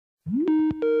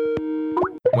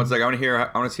One sec, I want to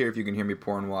hear if you can hear me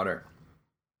pouring water.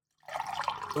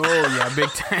 Oh yeah, big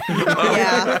time.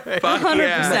 Yeah, Fuck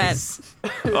 100%.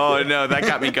 Oh no, that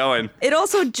got me going. It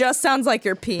also just sounds like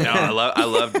you're peeing. No, I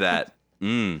loved that.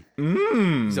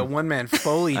 He's a one-man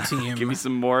Foley team. Give me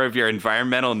some more of your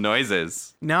environmental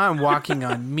noises. Now I'm walking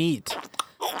on meat.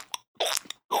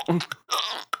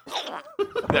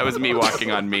 That was me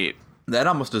walking on meat. That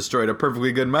almost destroyed a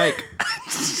perfectly good mic.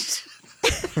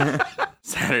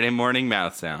 Saturday morning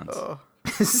mouth sounds.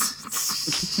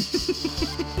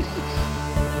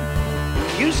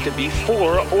 Used to be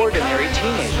 4 ordinary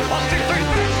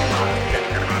teenagers.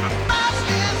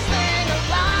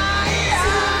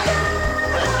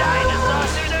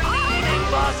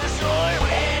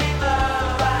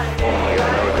 Only an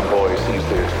American boy sees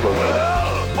the explosion.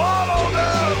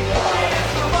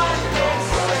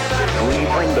 3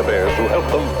 panda bears who help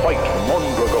them fight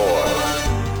Mondragor.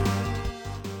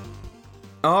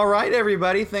 All right,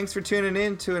 everybody. Thanks for tuning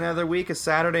in to another week of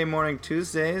Saturday Morning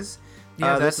Tuesdays.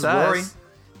 Yeah, this is that's Rory. us.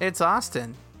 It's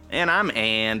Austin. And I'm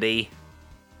Andy.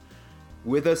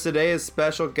 With us today is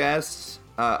special guest,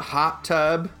 Hot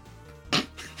Tub,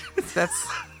 That's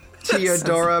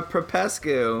Teodora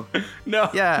Popescu. No,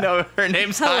 Yeah. no, her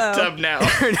name's Hot Hello. Tub now.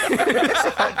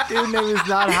 dude name is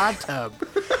not Hot Tub.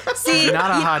 See, Not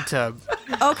a hot tub.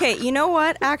 okay, you know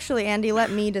what? Actually, Andy,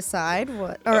 let me decide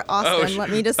what, or Austin, sh- let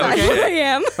me decide okay. what I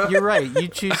am. You're right. You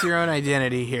choose your own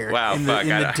identity here. Wow, in the, fuck,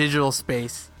 in I- the digital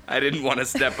space. I didn't want to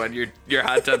step on your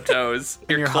hot tub toes.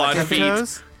 Your hot clawed tub feet.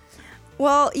 toes?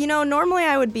 Well, normally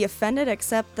I would be offended,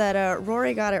 except that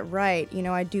Rory got it right.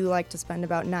 I do like to spend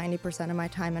about 90% of my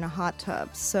time in a hot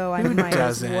tub, so I might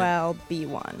as doesn't? well be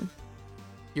one.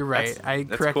 You're right. I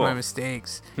that's correct cool. my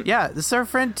mistakes. Yeah, this is our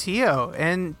friend Tio,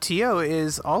 and Tio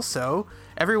is also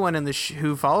everyone in the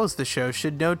who follows the show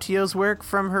should know Tio's work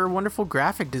from her wonderful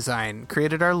graphic design.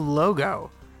 Created our logo.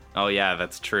 Oh yeah,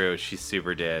 that's true. She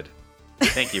super did.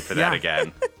 Thank you for that Yeah.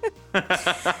 again.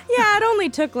 Yeah, it only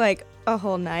took like a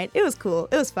whole night. It was cool.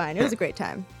 It was fine. It was a great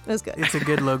time. It was good. It's a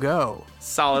good logo.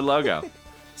 Solid logo.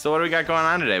 So what do we got going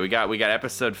on today? We got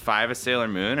episode 5 of Sailor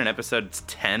Moon and episode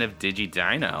 10 of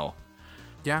Digidino.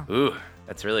 Yeah. Ooh,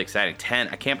 that's really exciting. 10.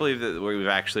 I can't believe that we've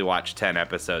actually watched 10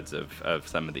 episodes of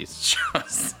some of these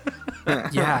shows.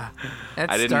 Yeah.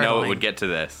 That's I didn't know it startling. would get to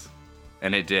this.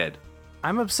 And it did.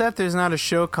 I'm upset there's not a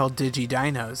show called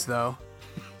Digidinos though,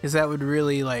 because that would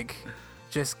really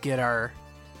just get our.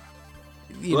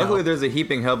 Luckily, there's a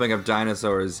heaping helping of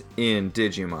dinosaurs in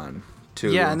Digimon,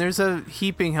 too. Yeah, and there's a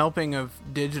heaping helping of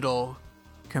digital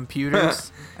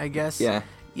computers, I guess. Yeah.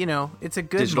 It's a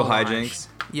good Digital melange. hijinks.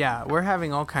 Yeah, we're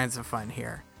having all kinds of fun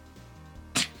here.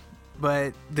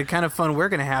 But the kind of fun we're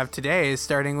going to have today is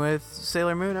starting with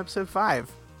Sailor Moon episode 5.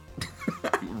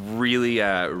 Really,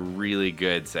 really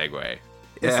good segue.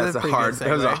 This Yeah, is it's a pretty good that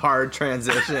was a segue. hard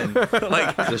transition.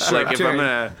 Like, It's a short like if turn.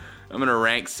 I'm gonna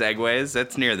rank segues,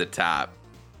 that's near the top.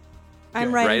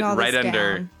 I'm writing all this right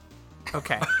under- down.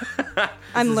 Okay.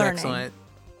 I'm This is learning. excellent.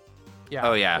 Yeah.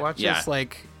 Oh, yeah, Watch yeah. us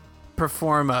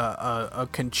perform a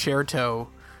concerto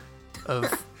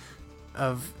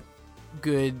of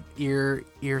good ear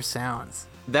sounds.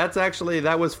 That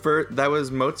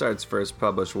was Mozart's first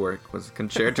published work, was a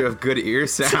Concerto of Good Ear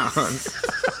Sounds.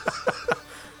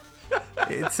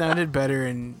 It sounded better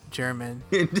in German.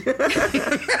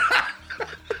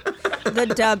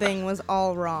 The dubbing was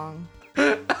all wrong.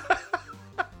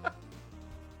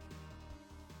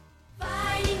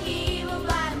 Fighting evil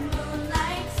by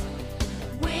moonlight,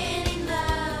 winning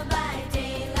love by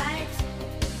daylight,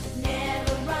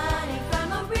 never running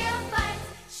from a real fight.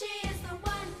 She is the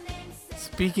one named Sailor.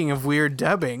 Speaking of weird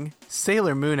dubbing,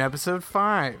 Sailor Moon episode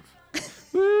 5.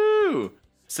 Woo!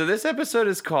 So this episode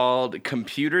is called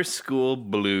Computer School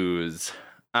Blues.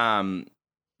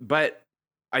 But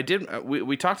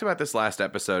we talked about this last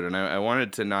episode, and I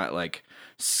wanted to not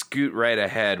scoot right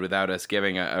ahead without us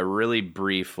giving a really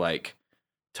brief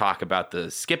talk about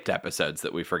the skipped episodes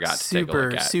that we forgot to take a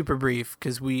look at. Super brief,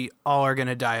 because we all are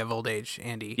gonna die of old age,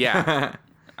 Andy. Yeah.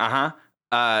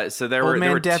 So there Old were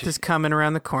man death is coming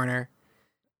around the corner.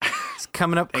 It's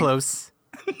coming up close.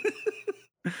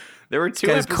 there were two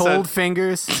Got his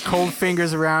episodes. cold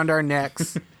fingers around our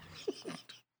necks.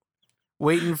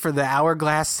 Waiting for the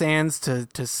hourglass sands to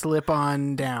slip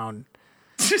on down.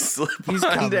 Just slip He's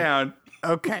on coming. down.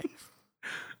 Okay.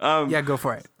 Yeah, go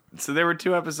for it. So there were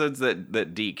two episodes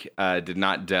that Deke did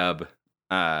not dub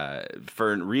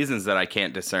for reasons that I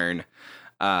can't discern.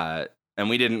 And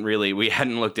we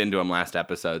hadn't looked into them last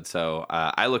episode, so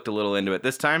I looked a little into it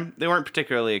this time. They weren't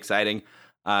particularly exciting.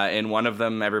 In one of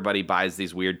them, everybody buys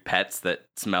these weird pets that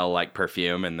smell like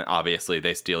perfume, and obviously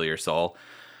they steal your soul.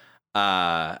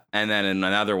 And then in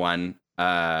another one,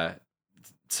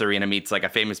 Serena meets like a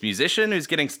famous musician who's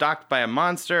getting stalked by a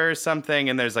monster or something,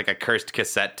 and there's like a cursed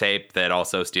cassette tape that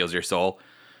also steals your soul.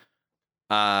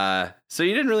 So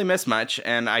you didn't really miss much,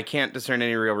 and I can't discern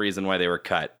any real reason why they were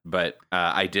cut, but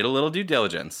I did a little due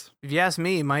diligence. If you ask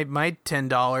me, my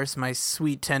 $10, my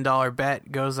sweet $10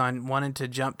 bet goes on wanting to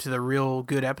jump to the real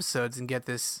good episodes and get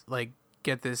this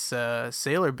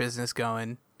sailor business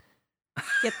going.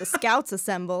 Get the scouts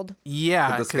assembled.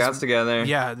 Yeah, Put the 'cause- scouts together.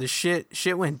 Yeah, the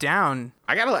shit went down.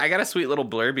 I got a sweet little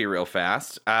blurby real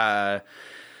fast.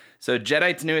 So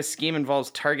Jedi's newest scheme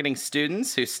involves targeting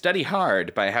students who study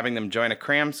hard by having them join a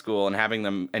cram school and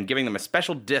giving them a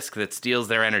special disc that steals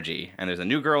their energy. And there's a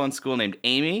new girl in school named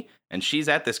Amy, and she's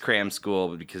at this cram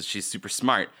school because she's super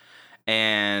smart.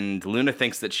 And Luna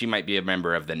thinks that she might be a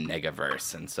member of the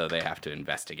Negaverse, and so they have to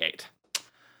investigate.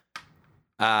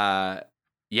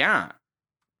 Yeah.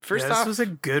 First This off, was a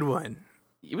good one.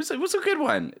 it was a good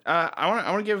one. I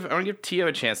want to give Tio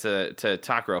a chance to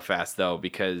talk real fast though,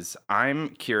 because I'm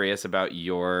curious about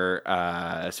your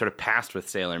sort of past with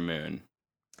Sailor Moon.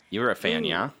 You were a fan, Ooh.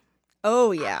 yeah?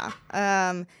 Oh yeah.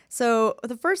 So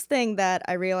the first thing that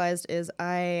I realized is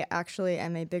I actually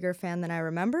am a bigger fan than I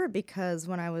remember, because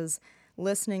when I was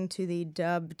listening to the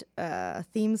dubbed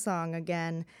theme song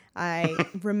again, I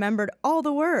remembered all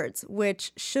the words,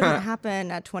 which shouldn't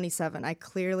happen at 27. I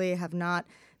clearly have not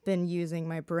been using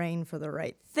my brain for the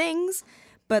right things,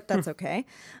 but that's okay.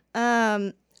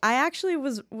 I actually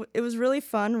it was really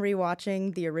fun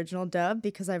rewatching the original dub,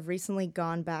 because I've recently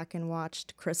gone back and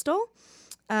watched Crystal.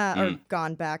 Or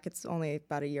gone back, it's only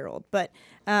about a year old. But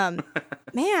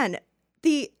man,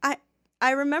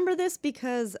 I remember this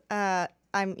because I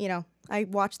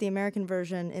watched the American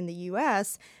version in the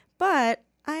US, but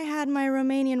I had my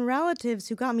Romanian relatives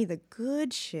who got me the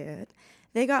good shit.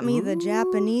 They got me the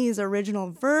Japanese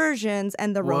original versions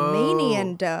and the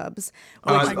Romanian dubs.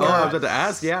 I Which was about to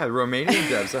ask. Yeah, Romanian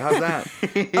dub. So how's that?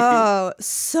 oh,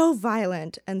 so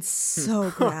violent and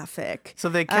so graphic. So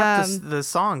they kept the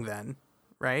song then,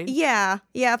 right? Yeah,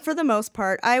 for the most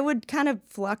part. I would kind of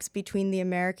flux between the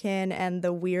American and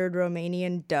the weird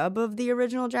Romanian dub of the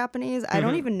original Japanese. I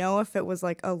don't even know if it was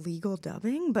like illegal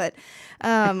dubbing, but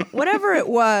whatever it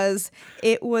was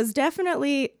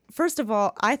definitely, first of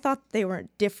all, I thought they were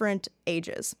different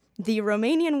ages. The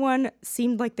Romanian one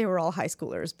seemed like they were all high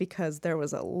schoolers because there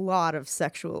was a lot of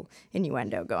sexual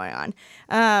innuendo going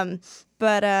on.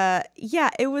 But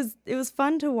it was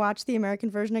fun to watch the American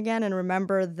version again and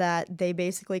remember that they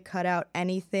basically cut out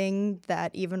anything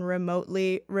that even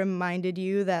remotely reminded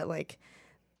you that like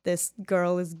this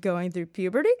girl is going through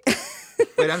puberty.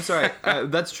 Wait, I'm sorry.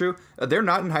 That's true. They're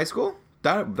not in high school?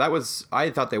 That was, I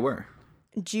thought they were.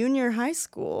 Junior high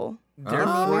school. They're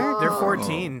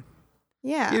 14.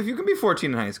 Yeah. If you can be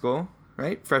 14 in high school,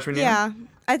 right? Freshman year? Yeah.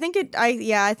 I think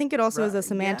it also is a Right,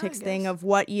 semantics yeah, I thing guess. of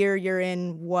what year you're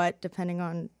in what, depending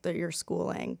on your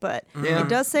schooling. But Yeah. it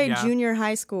does say Yeah. junior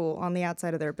high school on the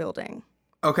outside of their building.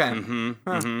 Okay.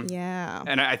 Yeah.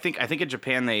 And I think in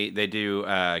Japan they do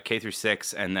K through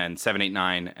 6 and then 7, 8,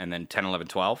 9 and then 10, 11,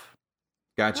 12.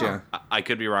 Gotcha. I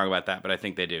could be wrong about that, but I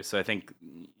think they do. So I think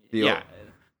Deal. yeah.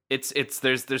 It's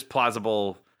there's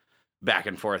plausible back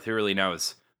and forth. Who really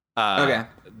knows? Okay.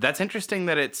 That's interesting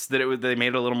that they made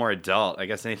it a little more adult. I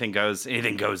guess anything goes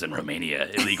in Romania.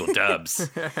 Illegal dubs.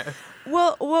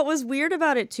 Well, what was weird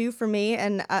about it too for me,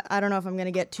 and I don't know if I'm going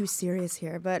to get too serious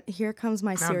here, but here comes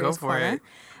my No, serious go for corner.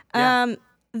 it.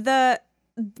 Yeah.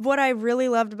 What I really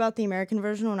loved about the American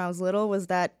version when I was little was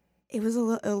that it was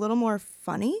a little more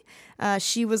funny.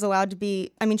 She was allowed to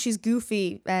be, I mean, she's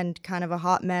goofy and kind of a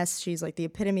hot mess. She's like the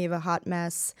epitome of a hot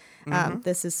mess.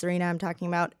 This is Serena I'm talking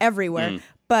about everywhere.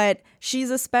 But she's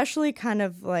especially kind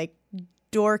of like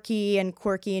dorky and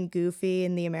quirky and goofy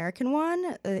in the American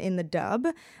one, in the dub,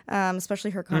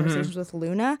 especially her conversations with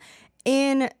Luna.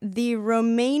 In the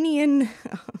Romanian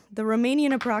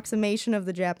approximation of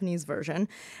the Japanese version,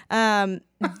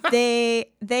 they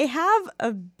have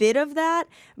a bit of that,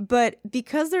 but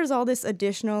because there's all this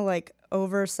additional like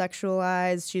over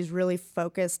sexualized, she's really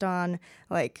focused on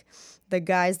like the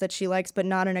guys that she likes, but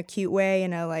not in a cute way,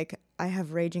 in a like I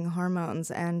have raging hormones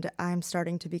and I'm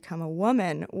starting to become a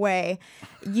woman way.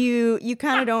 You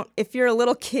kind of don't, if you're a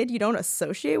little kid, you don't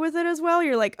associate with it as well.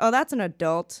 You're like, oh, that's an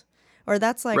adult. Or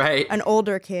that's like Right. an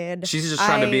older kid. She's just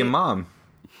trying to be a mom.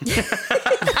 she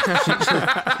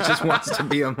just wants to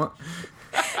be a mom.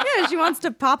 Yeah, she wants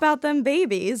to pop out them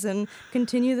babies and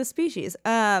continue the species.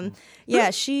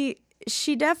 Yeah, she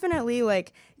definitely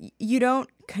like you don't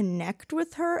connect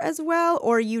with her as well,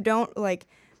 or you don't like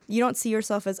you don't see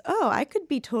yourself as, oh, I could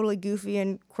be totally goofy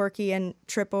and quirky and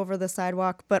trip over the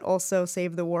sidewalk, but also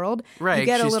save the world. Right. You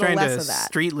get a She's little trying less to of that.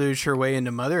 street luge her way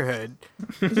into motherhood.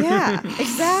 Yeah,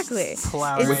 exactly.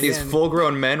 Plow It's- With right these in.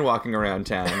 full-grown men walking around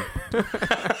town.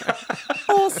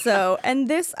 Also, and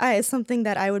this is something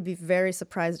that I would be very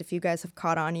surprised if you guys have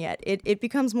caught on yet. It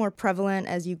becomes more prevalent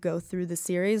as you go through the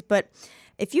series, but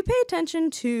if you pay attention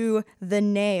to the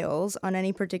nails on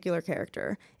any particular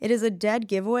character, it is a dead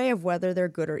giveaway of whether they're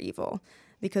good or evil.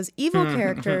 Because evil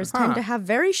characters tend to have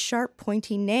very sharp,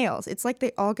 pointy nails. It's like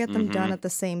they all get them done at the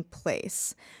same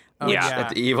place. Yeah. At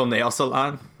the evil nail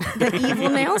salon. The evil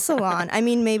nail salon. I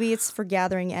mean, maybe it's for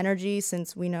gathering energy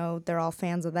since we know they're all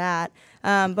fans of that.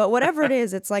 But whatever it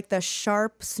is, it's like the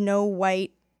sharp Snow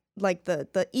White, like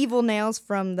the evil nails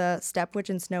from the Step Witch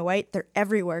and Snow White. They're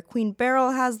everywhere. Queen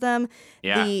Beryl has them.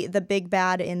 Yeah. The big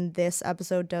bad in this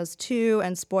episode does too.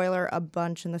 And spoiler, a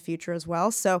bunch in the future as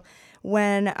well. So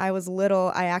when I was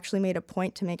little, I actually made a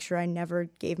point to make sure I never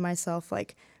gave myself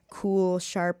like cool,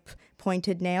 sharp,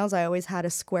 pointed nails. I always had a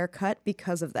square cut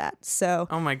because of that. So,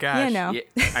 Oh my gosh. you know. Yeah,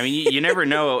 I mean, you never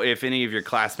know if any of your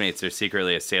classmates are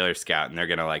secretly a Sailor Scout and they're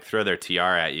gonna like throw their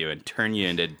tiara at you and turn you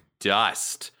into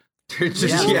dust. Just,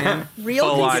 Yeah, yeah. man. Real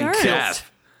Full on concerns.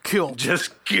 death. Cool.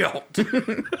 Just guilt.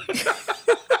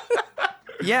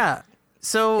 Yeah.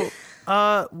 So,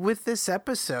 with this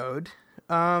episode,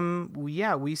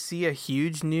 we see a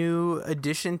huge new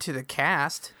addition to the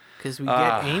cast because we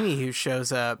get Amy who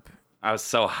shows up. I was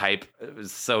so hype. It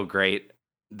was so great.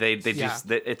 They just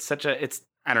it's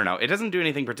I don't know. It doesn't do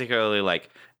anything particularly like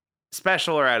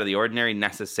special or out of the ordinary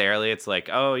necessarily. It's like,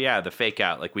 oh yeah, the fake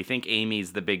out. Like we think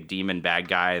Amy's the big demon bad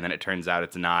guy, and then it turns out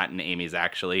it's not, and Amy's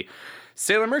actually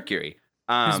Sailor Mercury.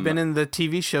 Who's been in the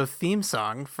TV show theme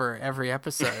song for every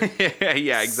episode.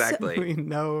 yeah, exactly. We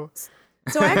know.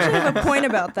 So I actually have a point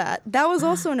about that. That was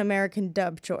also an American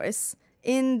dub choice.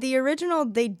 In the original,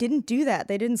 they didn't do that.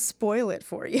 They didn't spoil it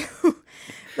for you.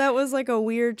 That was like a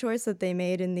weird choice that they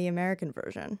made in the American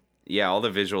version. Yeah, all the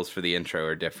visuals for the intro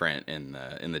are different in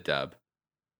the dub.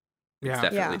 Yeah. It's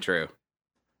definitely Yeah. true.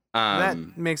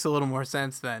 That makes a little more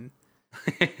sense then.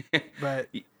 But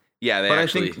yeah, they But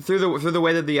actually. I think through the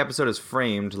way that the episode is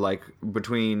framed, like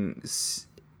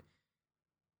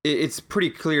it's pretty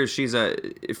clear she's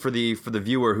for the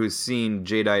viewer who's seen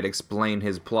Jadeite explain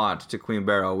his plot to Queen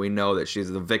Beryl. We know that she's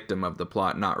the victim of the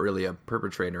plot, not really a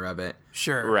perpetrator of it.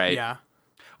 sure. Right. Yeah.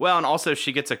 Well, and also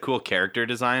she gets a cool character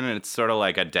design, and it's sort of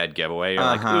like a dead giveaway. You're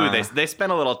like, Uh-huh. ooh, they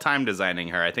spent a little time designing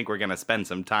her. I think we're gonna spend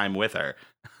some time with her.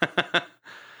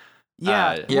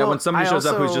 Yeah. Yeah, well, when somebody I shows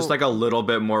up who's also- just like a little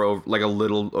bit more like a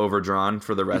little overdrawn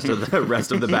for the rest of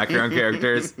the background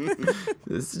characters.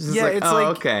 It's just Yeah, like, it's oh,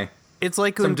 like- okay. It's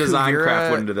like Some when design craft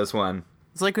Kuvira- went into this one.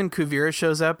 It's like when Kuvira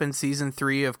shows up in season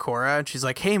 3 of Korra, and she's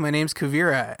like, "Hey, my name's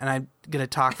Kuvira," and I'm gonna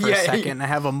talk for a Yeah, second. And I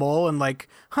have a mole, and like,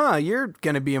 "Huh, you're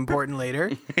gonna be important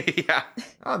later." Yeah.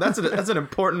 Oh, that's an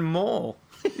important mole.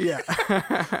 Yeah,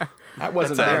 That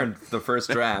wasn't That's there in the first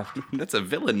draft. That's a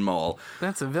villain mole.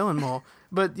 that's a villain mole.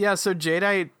 But yeah, so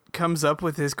Jadeite comes up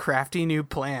with his crafty new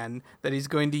plan that he's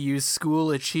going to use school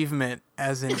achievement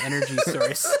as an energy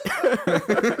source.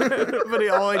 But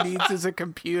all he needs is a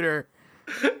computer.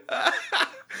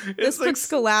 This puts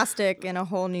Scholastic in a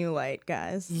whole new light,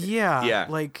 guys. Yeah, Yeah.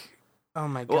 like, oh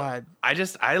my Well, god.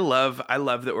 I love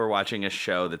that we're watching a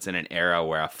show that's in an era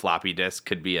where a floppy disk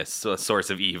could be a source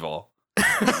of evil.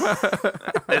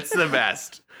 It's the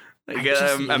best. Like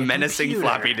just need a a menacing computer.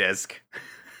 floppy disk.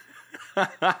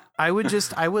 I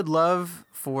would love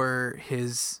for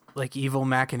his like evil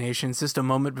machinations just a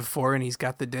moment before, and he's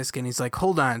got the disc and he's like,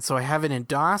 hold on, so I have it in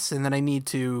DOS and then I need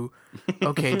to,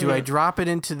 okay, do I drop it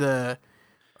into the,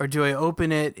 or do I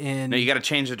open it in, No, you got to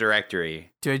change the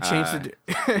directory. do I change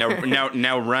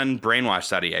Now run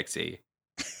brainwash.exe.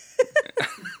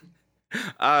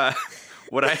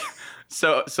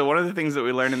 So one of the things that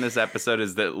we learned in this episode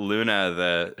is that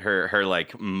Luna, her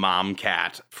like mom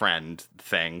cat friend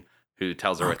thing, who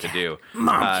tells her what to do.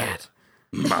 Mom cat.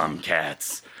 Mom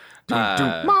cats.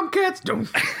 Mom cats don't.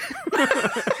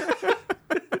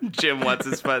 Jim, what's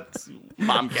his butt's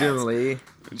mom cats? Jim Lee.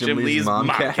 Jim Lee's mom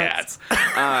cats.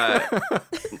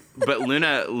 But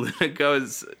Luna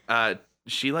goes.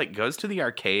 She like goes to the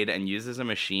arcade and uses a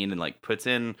machine and like puts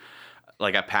in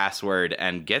like a password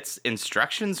and gets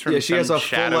instructions from Yeah, she has some a full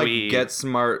shadowy. like get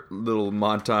smart little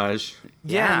montage.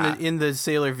 Yeah, in the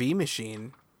Sailor V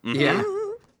machine. Yeah.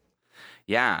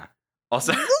 Yeah.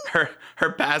 Also, her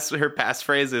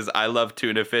passphrase is "I love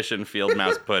tuna fish and field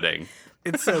mouse pudding."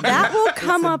 It's so That good. will It's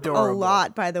come up a adorable.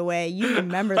 lot, by the way. You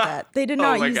remember that. They did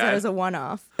not my use that God. as a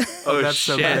one-off. Oh that's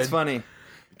so shit! good. That's funny.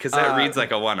 Because that reads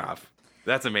like a one-off.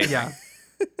 That's amazing. Yeah.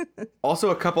 Also,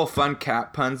 a couple fun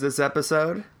cat puns this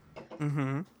episode.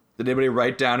 Mm-hmm. Did anybody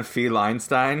write down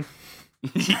Feleinstein?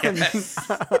 Yes.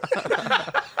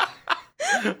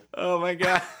 Oh my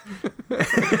god.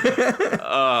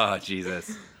 Oh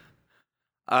Jesus.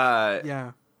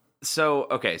 Yeah. So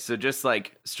okay, so just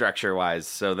like structure wise,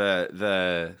 so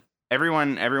the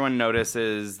everyone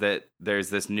notices that there's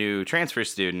this new transfer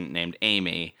student named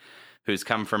Amy who's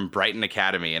come from Brighton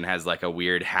Academy and has like a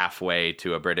weird halfway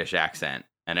to a British accent.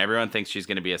 And everyone thinks she's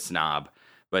going to be a snob,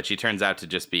 but she turns out to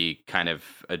just be kind of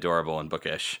adorable and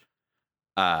bookish.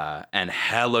 And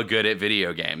hella good at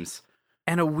video games.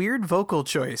 And a weird vocal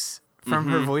choice from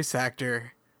her voice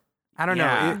actor. I don't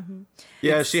Yeah. know.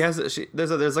 Yeah,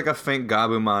 there's like a faint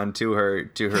Gabumon to her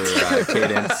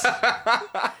cadence.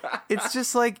 It's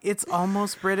just like, it's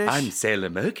almost British. I'm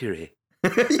Sailor Mercury.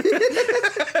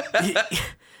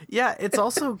 Yeah, it's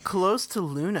also close to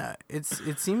Luna. It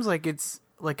seems like it's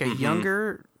like a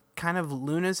younger kind of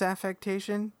Luna's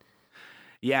affectation.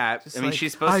 Yeah, Just I mean, like,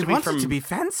 she's supposed I to be want from... it to be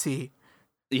fancy.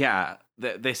 Yeah,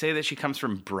 they say that she comes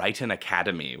from Brighton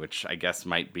Academy, which I guess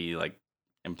might be like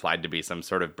implied to be some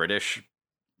sort of British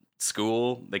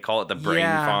school. They call it the Brain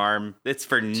Yeah. Farm. It's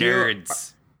for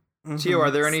nerds. Tio, are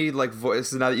there any like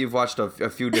voices now that you've watched a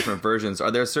few different versions?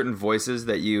 Are there certain voices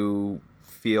that you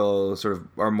feel sort of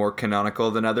are more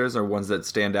canonical than others, or ones that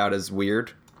stand out as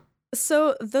weird?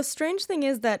 So the strange thing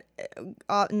is that,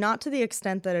 not to the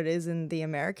extent that it is in the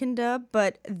American dub,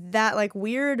 but that like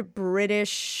weird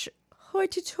British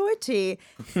hoity-toity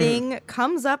thing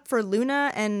comes up for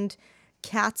Luna and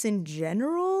cats in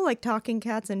general, like talking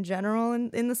cats in general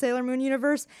in the Sailor Moon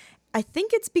universe. I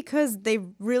think it's because they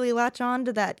really latch on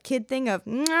to that kid thing of,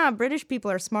 British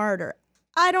people are smarter.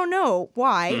 I don't know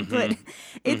why, but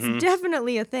it's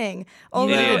definitely a thing.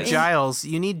 Although You need is. Giles.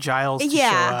 You need Giles to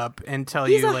Yeah. show up and tell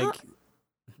He's you a like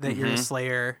that you're a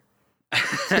Slayer.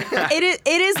 it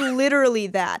is literally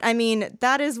that. I mean,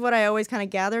 that is what I always kind of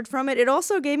gathered from it. It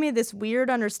also gave me this weird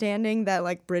understanding that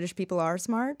like British people are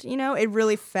smart. You know, it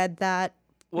really fed that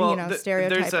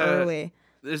stereotype early.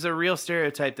 There's a real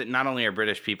stereotype that not only are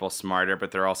British people smarter,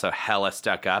 but they're also hella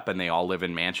stuck up and they all live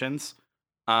in mansions.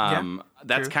 That's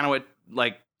true. kind of what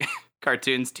like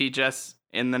cartoons teach us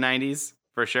in the 90s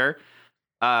for sure.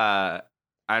 I'm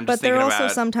just But they're thinking also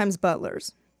about sometimes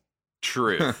butlers.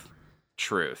 truth.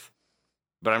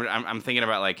 But I'm thinking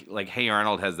about like Hey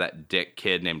Arnold has that dick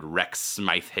kid named Rex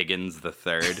Smythe Higgins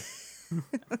III.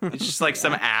 It's just like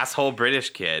some asshole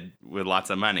British kid with lots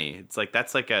of money. It's like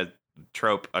that's like a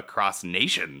trope across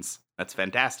nations. That's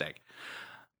fantastic.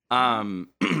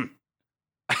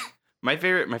 My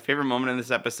favorite moment in this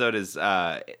episode is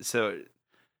so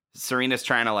Serena's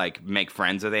trying to like make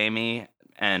friends with Amy,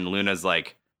 and Luna's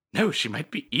like, no, she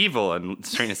might be evil, and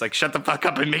Serena's like, shut the fuck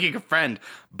up, I'm making a friend.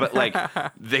 But like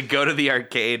they go to the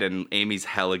arcade and Amy's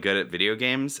hella good at video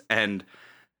games, and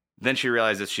then she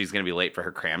realizes she's going to be late for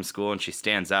her cram school, and she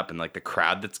stands up, and like the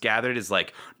crowd that's gathered is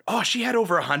like, oh, she had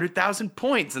over 100,000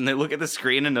 points. And they look at the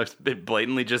screen and it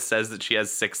blatantly just says that she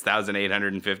has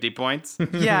 6,850 points.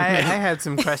 Yeah, I had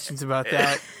some questions about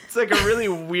that. It's like a really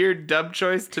weird dub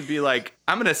choice to be like,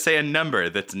 I'm going to say a number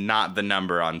that's not the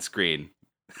number on screen.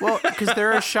 Well, because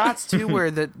there are shots too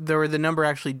where the number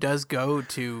actually does go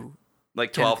to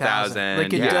Like 10,000. 12,000.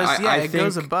 Like it Yeah, does. I It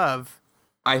goes think- above.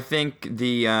 I think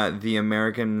the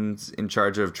Americans in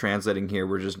charge of translating here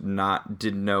were just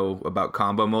didn't know about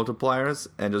combo multipliers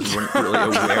and just weren't really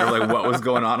aware of like what was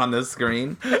going on this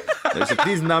screen. There's like,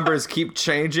 these numbers keep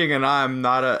changing, and I'm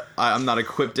not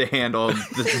equipped to handle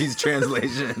these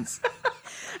translations.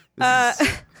 I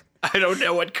don't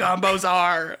know what combos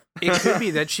are. It could be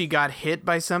that she got hit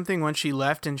by something when she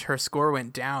left and her score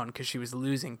went down because she was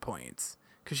losing points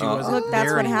because she wasn't Look, that's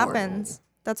there what anymore. happens.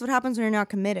 That's what happens when you're not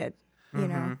committed. You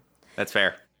know. That's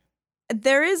fair.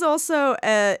 There is also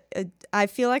I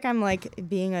feel like I'm like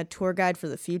being a tour guide for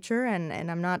the future,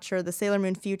 and I'm not sure the Sailor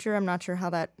Moon future. I'm not sure how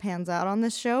that pans out on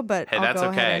this show, but Hey, I'll that's go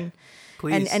okay. ahead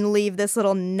Please. and leave this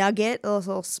little nugget, a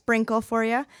little sprinkle for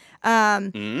you.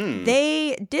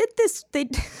 They did this. They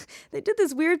did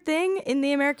this weird thing in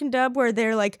the American dub where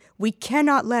they're like, we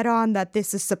cannot let on that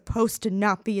this is supposed to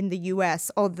not be in the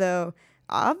U.S., although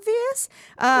obvious.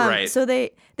 Right. So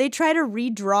they try to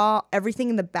redraw everything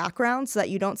in the background so that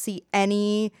you don't see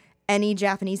any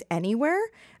Japanese anywhere.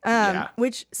 Yeah.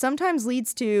 Which sometimes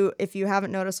leads to, if you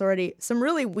haven't noticed already, some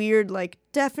really weird, like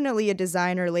definitely a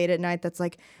designer late at night that's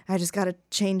like, I just got to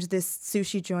change this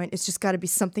sushi joint. It's just got to be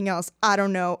something else. I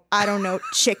don't know.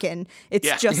 Chicken. It's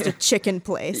Yeah. just a chicken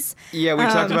place. Yeah, we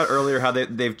talked about earlier how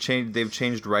they've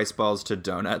changed rice balls to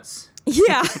donuts.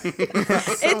 Yeah.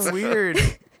 It's so weird.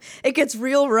 It gets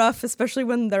real rough, especially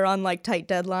when they're on like tight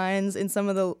deadlines. In some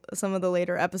of the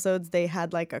later episodes, they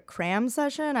had like a cram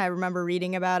session. I remember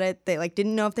reading about it. They like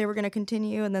didn't know if they were going to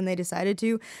continue, and then they decided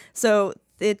to. So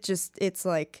it's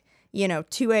like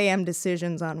 2 a.m.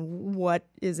 decisions on what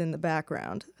is in the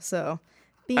background. So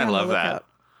be I on the love lookout.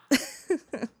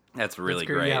 that. That's really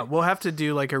great. Yeah, we'll have to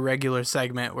do like a regular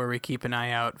segment where we keep an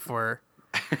eye out for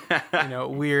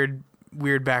weird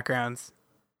backgrounds.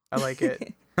 I like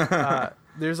it.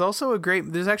 There's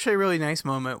actually a really nice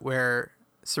moment where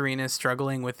Serena's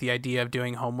struggling with the idea of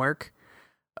doing homework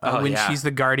when she's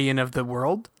the guardian of the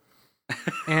world.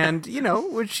 And,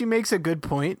 when she makes a good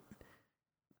point.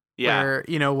 Yeah.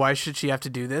 Where, why should she have to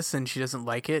do this? And she doesn't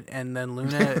like it. And then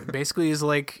Luna basically is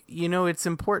like, it's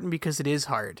important because it is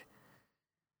hard.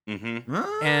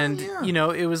 Mm-hmm. And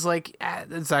it was like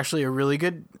it's actually a really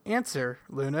good answer,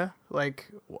 Luna. Like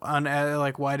on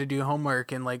like why to do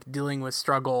homework and like dealing with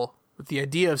struggle, with the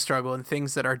idea of struggle and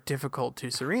things that are difficult to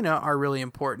Serena are really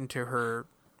important to her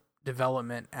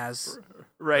development as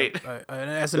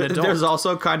as an adult. There's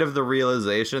also kind of the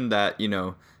realization that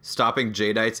stopping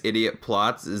Jadeite's idiot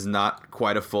plots is not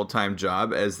quite a full-time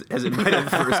job as it might have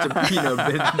first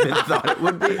been thought it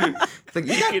would be. It's like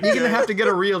you're gonna have to get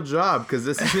a real job because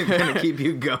this isn't gonna keep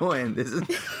you going. This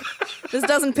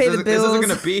doesn't pay the bills. This isn't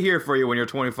gonna be here for you when you're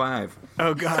 25.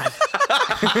 Oh God.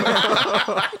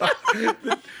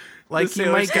 Like you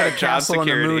sailor's might get a got job castle on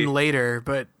the security. moon later,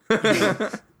 but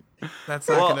that's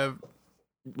not gonna.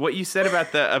 What you said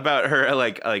about her,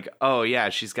 like, oh yeah,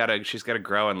 she's gotta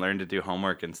grow and learn to do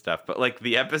homework and stuff. But like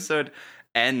the episode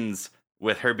ends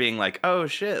with her being like, oh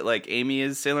shit, like Amy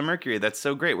is Sailor Mercury. That's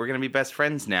so great. We're gonna be best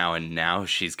friends now. And now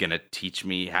she's gonna teach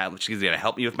me how. She's gonna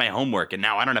help me with my homework. And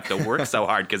now I don't have to work so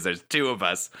hard because there's two of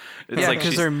us. It's Yeah, like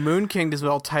because she's- her Moon King is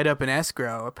all tied up in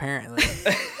escrow, apparently.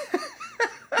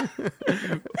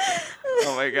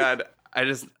 Oh my god,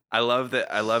 I love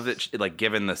that. She, like,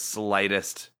 given the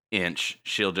slightest inch,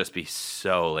 she'll just be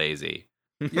so lazy.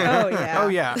 Oh yeah. Oh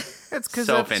yeah, it's because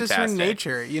So that's just her fantastic.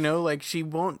 nature. Like she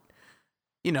won't.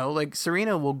 Like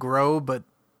Serena will grow, but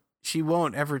she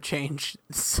won't ever change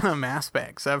some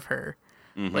aspects of her.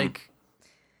 Mhm. Like,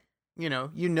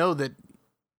 that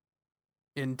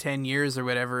in 10 years or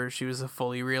whatever, she was a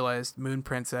fully realized moon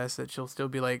princess. That she'll still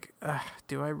be like,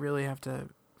 do I really have to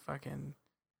fucking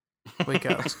wake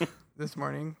up this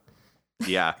morning?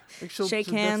 Yeah. Like she'll Shake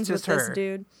that's hands with just this her.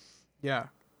 dude. Yeah.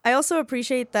 I also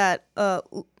appreciate that,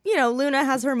 Luna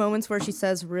has her moments where she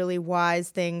says really wise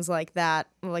things like that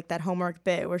homework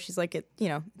bit where she's like,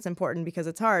 it's important because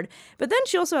it's hard. But then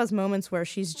she also has moments where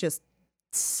she's just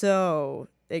so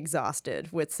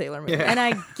exhausted with Sailor Moon. Yeah. And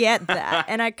I get that.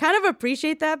 And I kind of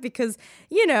appreciate that because,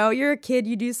 you're a kid,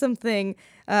 you do something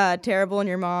terrible and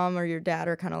your mom or your dad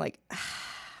are kind of like,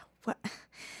 what?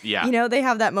 Yeah. They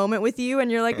have that moment with you and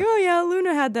you're like, oh yeah,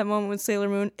 Luna had that moment with Sailor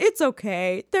Moon. It's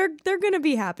okay. They're going to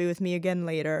be happy with me again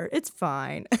later. It's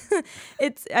fine.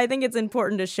 I think it's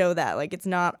important to show that. Like, it's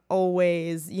not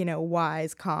always,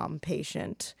 wise, calm,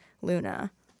 patient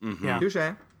Luna. Mhm. Yeah.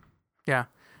 Touche. Yeah.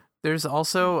 There's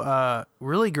also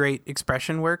really great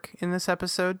expression work in this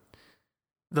episode.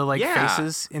 The Yeah.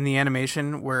 faces in the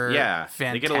animation were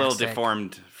fantastic. They get a little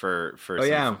deformed for Oh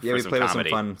yeah, for we some played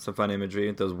comedy. with some fun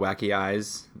imagery. Those wacky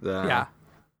eyes. Yeah.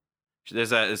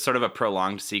 There's a sort of a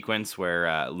prolonged sequence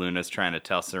where Luna's trying to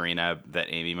tell Serena that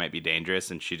Amy might be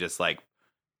dangerous, and she just like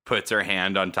puts her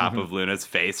hand on top of Luna's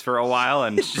face for a while,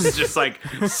 and she's just like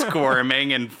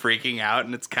squirming and freaking out,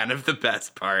 and it's kind of the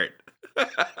best part.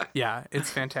 Yeah, it's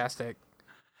fantastic.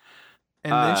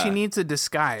 And then she needs a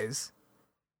disguise.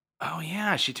 Oh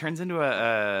yeah, she turns into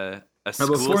a No,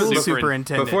 school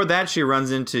superintendent. Before that, she runs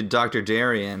into Dr.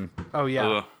 Darien. Oh yeah.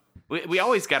 Ugh. We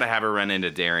always got to have her run into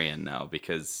Darien though,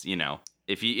 because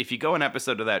if you go an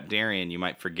episode without Darien, you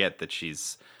might forget that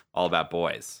she's all about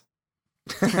boys.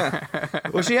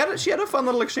 Well, she had a fun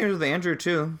little exchange with Andrew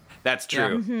too. That's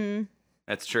true. Mm-hmm.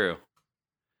 That's true.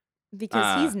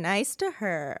 Because he's nice to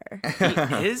her.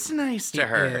 He is nice to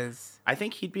her. Is. I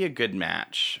think he'd be a good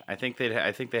match. I think they'd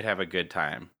have a good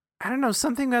time. I don't know,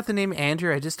 something about the name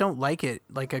Andrew, I just don't like it.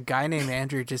 Like a guy named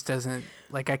Andrew just doesn't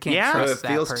I can't Yeah. trust It that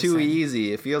feels person. too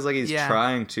easy. It feels like he's Yeah.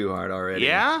 trying too hard already.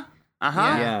 Yeah. Uh-huh.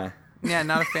 Yeah. Yeah,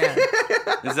 not a fan.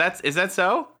 Is that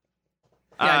so?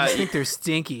 Yeah, I just think they're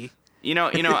stinky.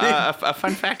 A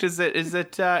fun fact is that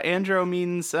Andro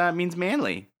means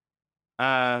manly.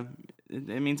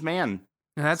 It means man.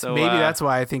 And that's So, maybe that's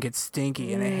why I think it's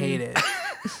stinky and I hate it.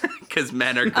 Because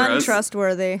men are gross.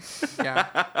 Untrustworthy.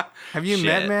 Yeah. Have you Shit.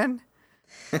 met men?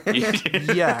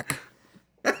 Yuck.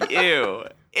 Ew.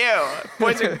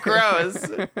 Boys are gross.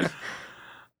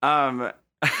 I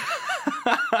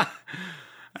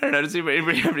don't know. Does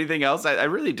anybody have anything else? I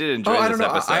really did enjoy I this don't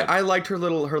know. episode. I liked her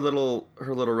little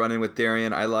run in with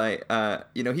Darian. I like,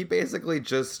 he basically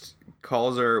just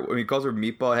calls her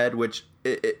Meatball Head, which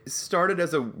it started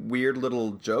as a weird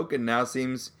little joke and now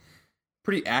seems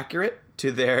pretty accurate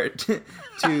to their to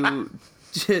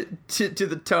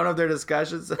the tone of their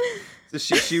discussions. So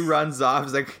she runs off,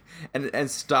 is like, and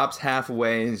stops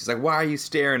halfway, and she's like, "Why are you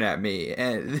staring at me?"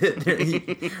 And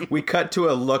we cut to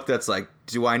a look that's like,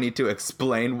 "Do I need to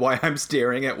explain why I'm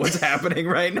staring at what's happening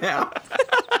right now?"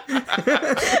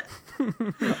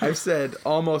 I've said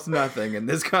almost nothing in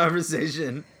this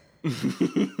conversation.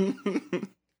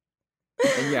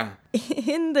 And yeah,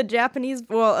 In the Japanese,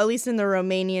 well, at least in the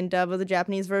Romanian dub of the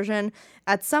Japanese version,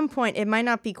 at some point, it might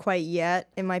not be quite yet,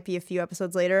 it might be a few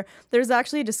episodes later, there's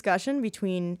actually a discussion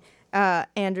between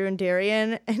Andrew and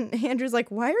Darian, and Andrew's like,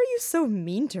 "Why are you so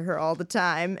mean to her all the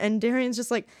time?" And Darian's just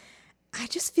like, "I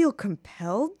just feel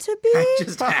compelled to be."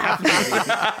 just happened.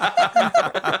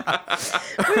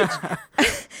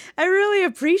 I really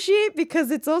appreciate,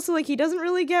 because it's also like he doesn't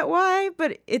really get why,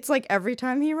 but it's like every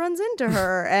time he runs into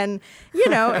her, and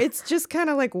it's just kind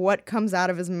of like what comes out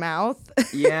of his mouth.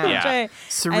 Yeah. Which I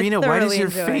Serena, why does thoroughly your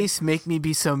enjoy. face make me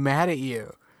be so mad at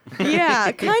you?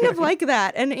 Yeah, kind of like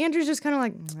that. And Andrew's just kind of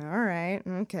like, "All right,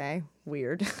 okay,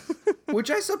 weird."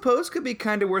 Which I suppose could be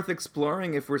kind of worth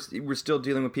exploring if we're still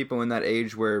dealing with people in that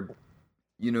age where,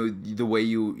 the way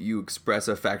you express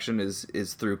affection is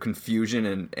through confusion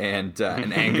and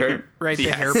anger. Right, the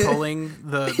hair pulling,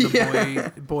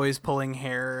 the boys pulling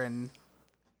hair, and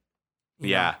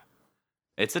Yeah.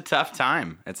 It's a tough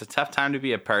time. It's a tough time to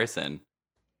be a person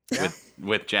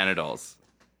with genitals.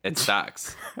 It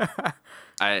sucks.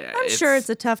 I'm sure it's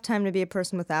a tough time to be a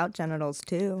person without genitals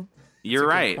too. You're Good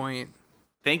right. point.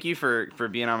 Thank you for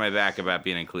being on my back about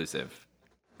being inclusive.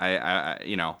 I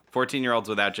 14-year-olds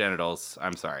without genitals.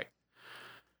 I'm sorry.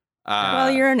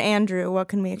 Well, you're an Andrew. What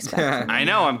can we expect? I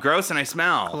know I'm gross and I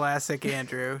smell. Classic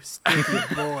Andrew,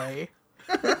 stinky boy.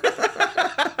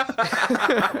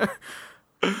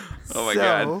 Oh my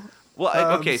god.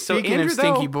 Well, okay. So speaking Andrew, of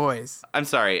stinky though, boys, I'm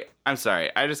sorry. I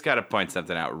just got to point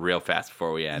something out real fast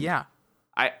before we end. yeah,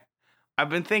 I've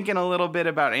been thinking a little bit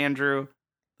about Andrew,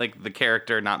 like the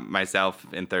character, not myself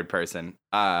in third person.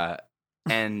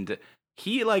 And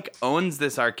he like owns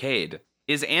this arcade.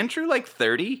 Is Andrew like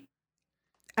 30?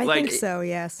 I like- think so.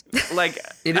 Yes. Like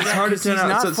It is hard to he's tell.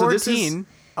 not So this is 14.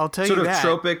 I'll tell sort you of that.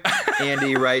 tropic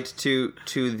Andy, right? To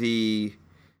the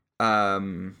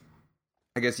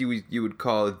I guess you would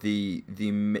call it the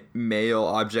male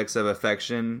objects of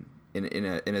affection in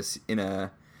an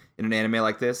anime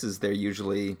like this is they're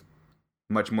usually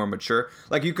much more mature.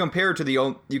 Like you compare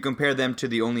them to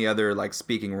the only other like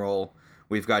speaking role.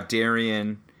 We've got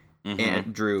Darian,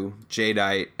 Andrew,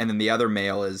 Jadeite, and then the other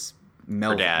male is her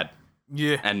Melvin. dad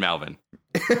Yeah, and Melvin.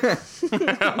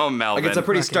 Oh, Melvin. Like it's a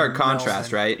pretty Fucking stark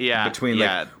contrast, Melvin. right? Yeah, Between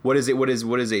yeah. like what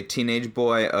is a teenage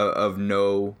boy of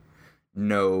no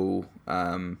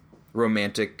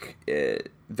romantic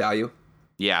value.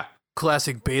 Yeah.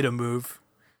 classic beta move.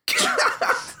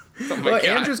 Oh my Well, God.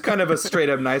 Andrew's kind of a straight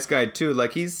up nice guy too.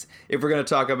 Like if we're gonna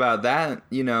talk about that,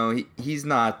 he's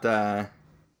not Yeah.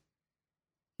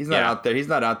 out there. He's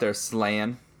not out there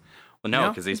slaying. Well, no, No.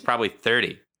 because he's probably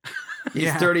 30. He's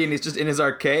Yeah. 30 and he's just in his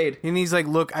arcade. And he's like,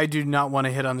 "Look, I do not want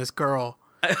to hit on this girl."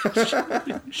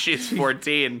 She's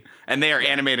 14, and they are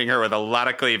animating her with a lot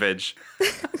of cleavage.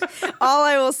 All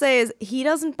I will say is he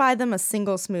doesn't buy them a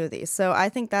single smoothie. So I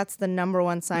think that's the number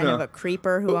one sign No. of a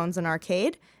creeper who owns an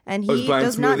arcade. And Oh, he's he buying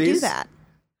does not do smoothies? that.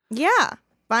 Yeah.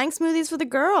 Buying smoothies for the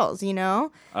girls, Yeah, Is well,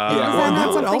 that that not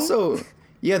would something- also.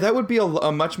 Yeah, that would be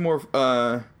a much more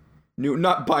new.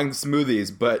 Not buying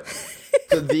smoothies, but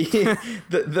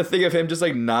the thing of him just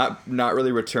like not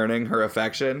really returning her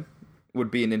affection would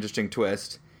be an interesting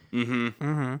twist.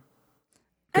 I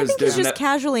 'Cause think there's he's just no-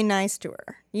 casually nice to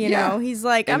her. Yeah. He's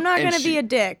like, I'm And- not and going to be she- a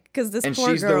dick because this And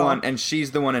poor she's girl.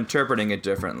 she's the one interpreting it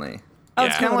differently. Oh, Yeah.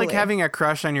 It's kind of like totally. having a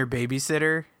crush on your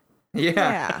babysitter. Yeah.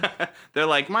 Yeah. They're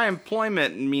like, my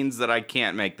employment means that I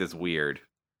can't make this weird.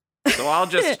 So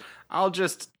I'll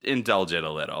just indulge it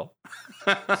a little.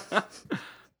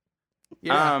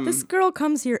 Yeah. This girl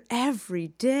comes here every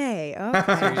day.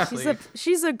 Okay. Seriously.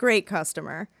 she's a great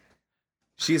customer.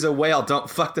 She's a whale. Don't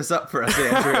fuck this up for us,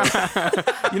 Andrew.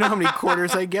 You know how many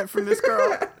quarters I get from this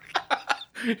girl?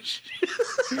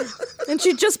 And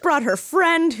she just brought her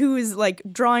friend who is like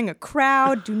drawing a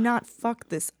crowd. Do not fuck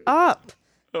this up.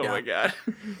 Oh my God.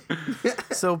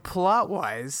 So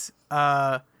plot-wise,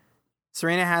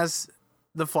 Serena has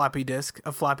a floppy disk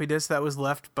that was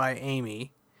left by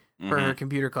Amy for her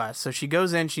computer class. So she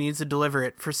goes in, she needs to deliver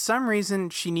it. For some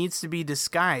reason, she needs to be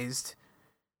disguised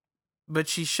but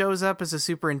she shows up as a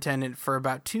superintendent for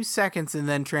about 2 seconds and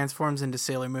then transforms into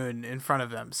Sailor Moon in front of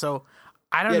them. So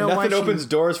I don't know why nothing opens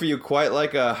doors for you quite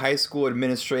like a high school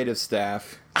administrative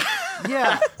staff.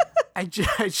 Yeah, I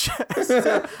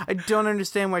don't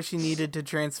understand why she needed to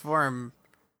transform,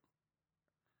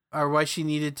 or why she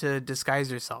needed to disguise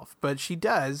herself, but she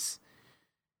does,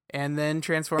 and then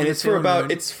transforms. And into Sailor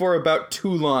Moon. it's for about 2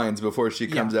 lines before she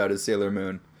comes out as Sailor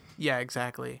Moon. Yeah,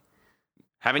 exactly.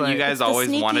 Haven't But you guys It's the always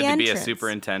sneaky wanted to be a entrance.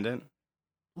 superintendent?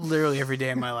 Literally every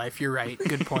day of my life. You're right.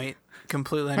 Good point.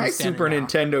 Completely Hi, understand. Super it now.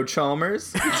 Nintendo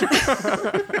Chalmers.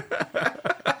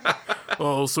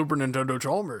 Oh, Super Nintendo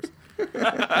Chalmers.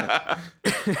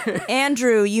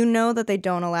 Andrew, you know that they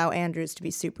don't allow Andrews to be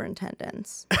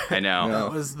superintendents. I know. No,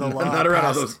 was the law not around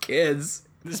all passed. those kids.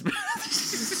 There's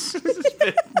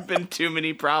been too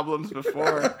many problems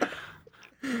before.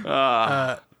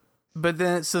 But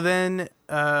then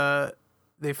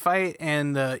they fight,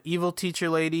 and the evil teacher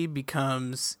lady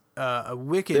becomes a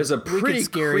wicked. There's a wicked pretty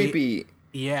scary. creepy.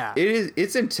 Yeah,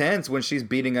 It's intense when she's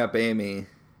beating up Amy.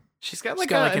 She's got she's like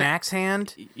got an axe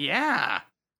hand. Yeah.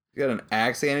 She's got an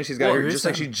axe hand and she's got Well, her here's just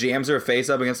like she jams her face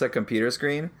up against that computer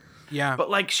screen. Yeah,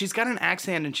 But like she's got an axe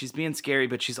hand and she's being scary,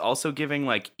 but she's also giving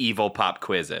like evil pop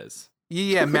quizzes.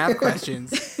 yeah, math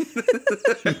questions.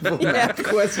 Math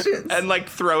questions. And like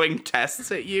throwing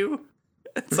tests at you.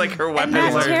 It's like her And weapons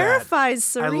that love are that. terrifies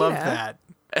Serena. I love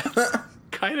that.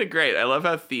 kind of great. I love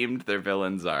how themed their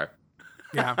villains are.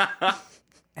 Yeah,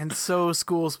 and so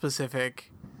school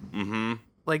specific. Mm-hmm.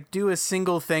 Like, do a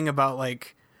single thing about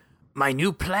like, my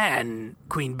new plan,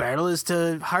 Queen Battle, is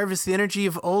to harvest the energy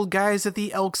of old guys at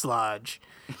the Elks Lodge,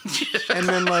 and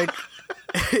then like,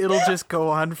 it'll just go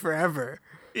on forever.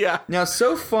 Yeah. Now,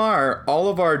 so far, all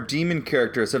of our demon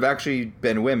characters have actually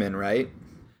been women, right?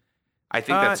 I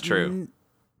think that's true.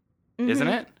 Isn't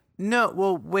it? No,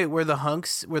 well, wait, were the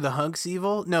hunks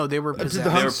evil? No, they were possessed. They were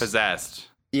Hunks- possessed.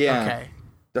 Yeah. Okay.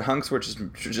 The hunks were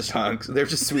just hunks. They're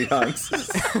just sweet hunks.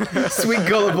 Sweet,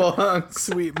 gullible hunks.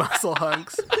 Sweet muscle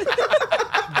hunks.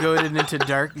 Goaded into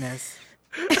darkness.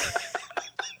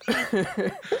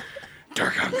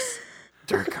 Dark hunks.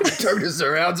 Dark hunks. Darkness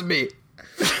surrounds me.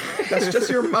 That's just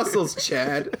your muscles,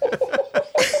 Chad.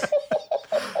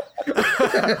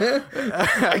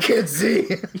 I can't see.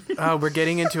 Oh, we're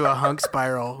getting into a hunk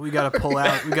spiral. We gotta pull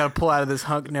out of this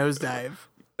hunk nosedive.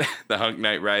 The Hunk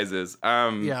Knight rises.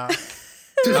 Yeah.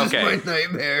 This Okay. is my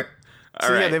nightmare. All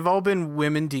So right. yeah, they've all been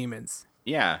women demons.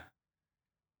 Yeah.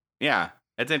 Yeah.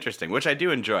 It's interesting, which I do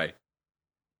enjoy.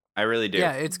 I really do.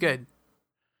 Yeah, it's good.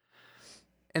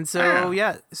 And so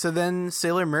so then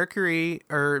Sailor Mercury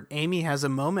or Amy has a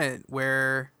moment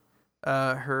where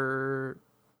her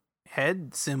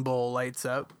head symbol lights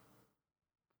up,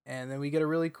 and then we get a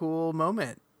really cool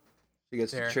moment. She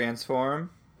gets There. to transform,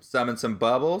 summon some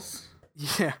bubbles.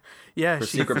 Yeah. Her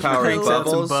She secret power breaks out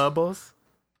some bubbles. bubbles.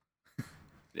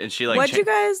 And she like What'd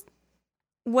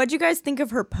you guys think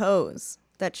of her pose?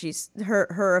 That she's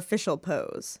her official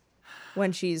pose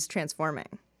when she's transforming,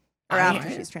 or after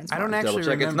she's I transforming. don't Double actually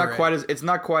check. remember. It's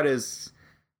not quite as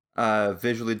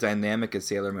visually dynamic as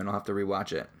Sailor Moon. I'll have to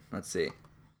rewatch it. Let's see.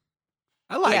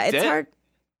 I liked Yeah, it's it. hard.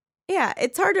 Yeah,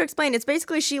 it's hard to explain. It's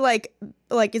basically she like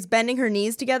is bending her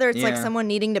knees together. It's like Yeah. someone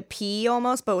needing to pee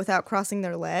almost, but without crossing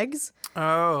their legs.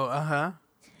 Oh, uh-huh.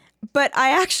 But I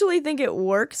actually think it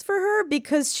works for her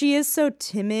because she is so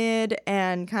timid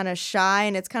and kind of shy,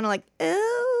 and it's kind of like,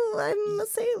 oh, I'm a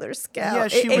Sailor Scout. Yeah,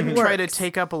 she It wouldn't try to works.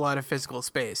 take up a lot of physical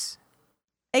space.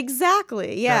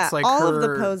 Exactly. Yeah, That's like all of the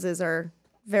her- poses are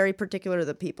very particular to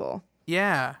the people.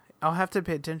 Yeah, I'll have to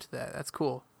pay attention to that. That's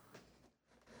cool.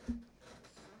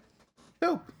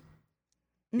 Dope.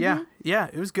 Yeah,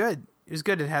 it was good. It was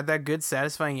good. It had that good,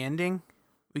 satisfying ending.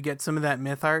 We get some of that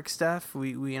myth arc stuff.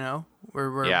 We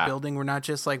we're Yeah. building. We're not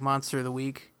just like Monster of the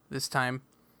Week this time.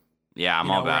 Yeah, I'm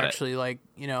You know, all about we're it. actually like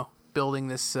building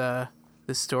this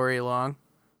this story along.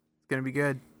 It's gonna be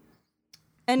good.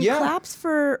 And Yeah. claps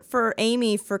for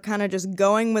Amy for kind of just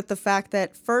going with the fact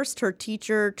that first her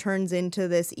teacher turns into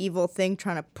this evil thing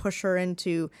trying to push her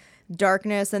into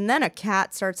darkness, and then a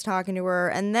cat starts talking to her,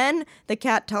 and then the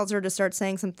cat tells her to start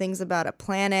saying some things about a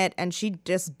planet, and she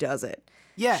just does it.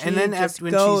 Yeah, She and then just after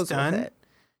when goes she's with done, it.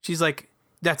 she's like,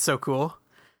 "That's so cool."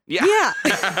 Yeah. Yeah,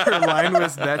 Her line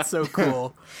was, "That's so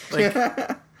cool." Like,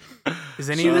 is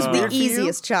any of this the weird for you?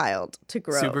 easiest child to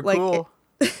grow. Super Like, cool.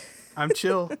 I'm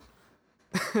chill.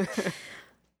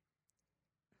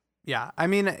 Yeah, I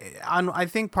mean, I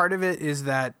think part of it is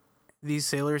that these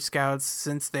Sailor Scouts,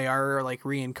 since they are like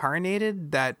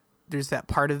reincarnated, that there's that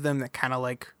part of them that kind of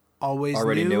like always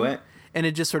Already knew it? and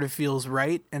it just sort of feels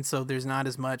right, and so there's not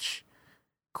as much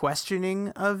questioning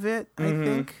of it. I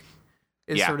think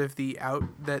is Yeah. sort of the out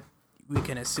that we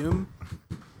can assume.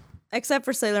 Except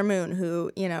for Sailor Moon,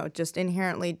 who, just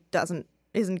inherently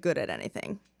isn't good at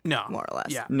anything, No, more or less.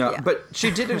 Yeah, No, Yeah. but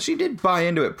she did buy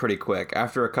into it pretty quick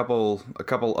after a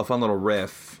fun little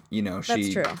riff. That's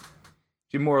true.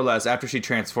 She more or less, after she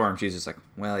transformed, she's just like,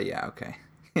 well, yeah, okay.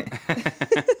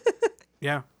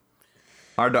 yeah.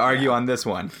 Hard to argue on this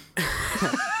one.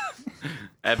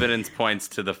 Evidence points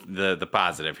to the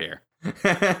positive here.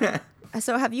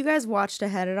 So have you guys watched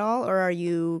ahead at all, or are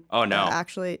you Oh, no.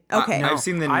 actually... Okay. I've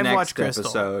seen the I've next watched Crystal.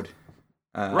 episode.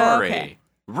 Rory. Okay.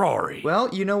 Rory. Well,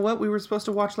 you know what? We were supposed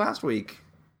to watch last week.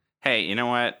 Hey, you know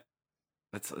what?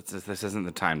 This isn't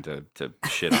the time to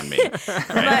shit on me.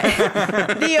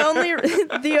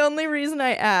 The only reason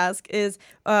I ask is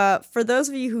for those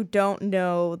of you who don't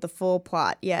know the full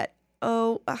plot yet.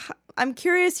 I'm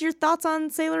curious your thoughts on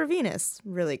Sailor Venus,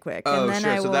 really quick. Oh, and then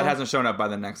sure. I So will... that hasn't shown up by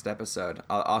the next episode.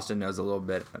 Austin knows a little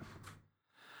bit.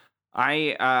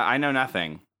 I know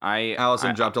nothing.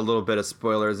 Allison dropped a little bit of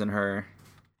spoilers in her.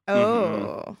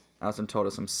 Oh, Allison told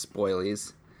us some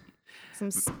spoilies. some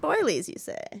spoilies, you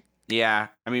say? Yeah,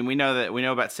 I mean we know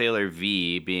about Sailor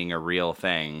V being a real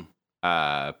thing,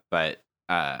 but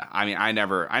I mean I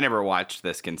never watched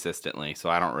this consistently, so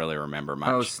I don't really remember much.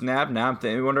 Oh snap! Now I'm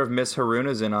thinking. I wonder if Miss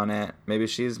Haruna's in on it. Maybe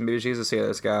she's a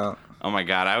Sailor Scout. Oh my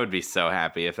god, I would be so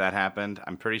happy if that happened.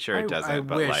 I'm pretty sure it doesn't, I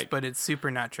but wish, like but it's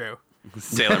super not true.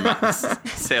 Sailor Mom,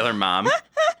 Sailor Mom.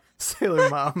 Sailor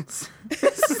Moms.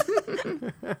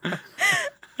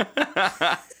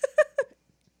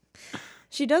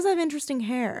 She does have interesting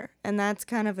hair, and that's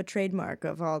kind of a trademark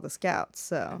of all the scouts.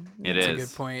 So It That's a is.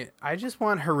 good point. I just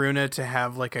want Haruna to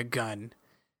have like a gun.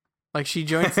 Like she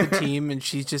joins the team and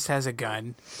she just has a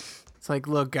gun. It's like,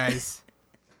 look, guys,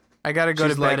 I gotta go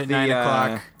She's to bed like at the, 9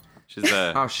 o'clock. She's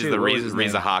the Oh, she's shoot, the what was his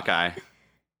Riza name? Hawkeye.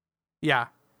 Yeah,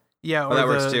 yeah. Well, that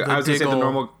works too. I was gonna say the Diggle-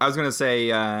 normal. I was gonna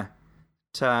say I'm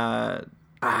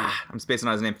spacing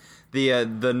on his name.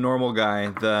 The normal guy.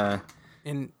 The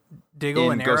in Diggle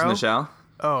in and Ghost Arrow. in the Shell.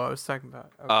 Oh, I was talking about.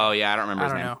 Okay. Oh yeah, I don't remember I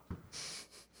his don't name. know.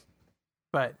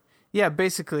 But yeah,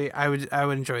 basically, I would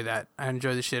enjoy that. I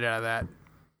enjoy the shit out of that.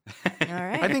 all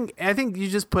right. I think you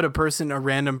just put a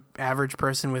random average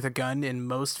person with a gun in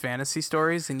most fantasy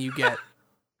stories, and you get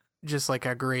just like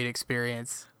a great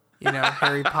experience. You know,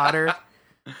 Harry Potter,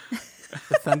 the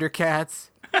Thundercats.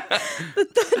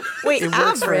 Wait, It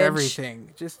works for average.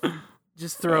 everything.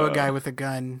 Just throw a guy with a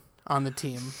gun on the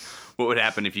team. What would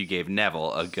happen if you gave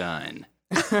Neville a gun?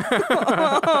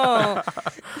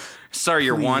 Sorry,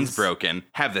 your wand's broken.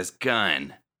 Have this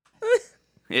gun.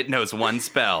 It knows one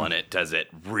spell and it does it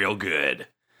real good.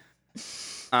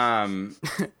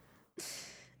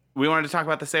 We wanted to talk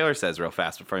about the Sailor Says real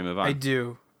fast before we move on. I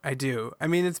do. I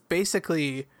mean, it's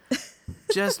basically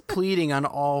just pleading on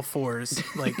all fours.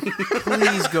 Like,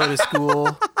 please go to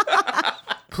school.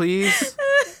 Please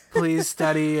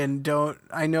study and don't.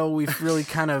 I know we've really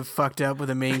kind of fucked up with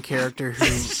a main character who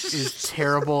is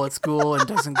terrible at school and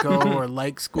doesn't go or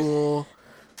like school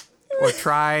or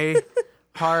try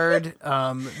hard.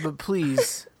 But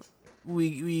please,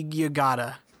 you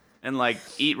gotta. And like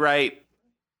eat right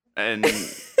and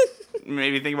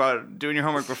maybe think about doing your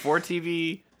homework before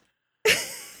TV.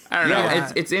 I don't know.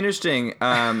 Yeah, it's interesting.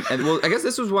 And well, I guess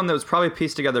this was one that was probably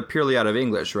pieced together purely out of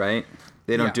English, right?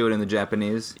 They don't Yeah. do it in the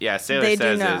Japanese. Yeah, Sailor They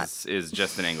do Says not. is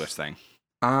just an English thing.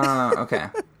 Ah, okay.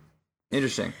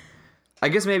 Interesting. I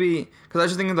guess maybe because I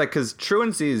was just thinking because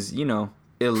truancy is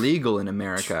illegal in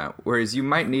America, whereas you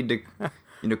might need to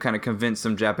kind of convince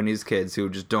some Japanese kids who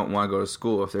just don't want to go to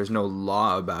school if there's no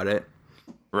law about it.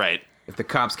 Right. If the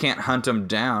cops can't hunt them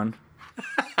down.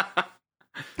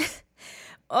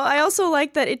 Well, I also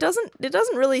like that it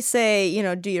doesn't really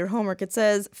say, do your homework. It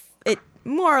says, it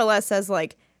more or less says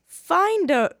like,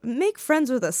 make friends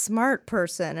with a smart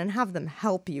person and have them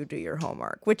help you do your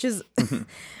homework, which is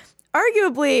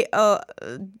arguably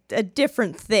a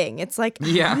different thing. It's like,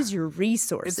 Yeah. use your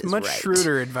resources. It's much right.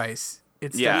 shrewder advice.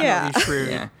 It's Yeah. definitely shrewd.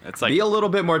 Yeah. It's like Be a little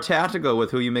bit more tactical with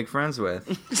who you make friends with.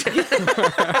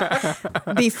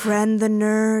 Befriend the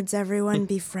nerds, everyone.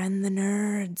 Befriend the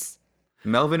nerds.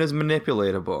 Melvin is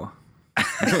manipulatable.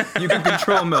 You can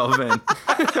control Melvin.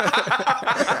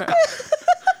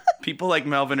 people like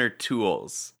Melvin are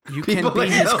tools. You People can be like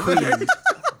his Melvin. queen.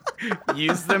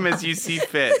 Use them as you see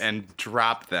fit and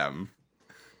drop them.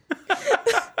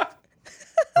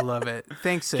 I love it.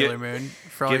 Thanks, Sailor Moon,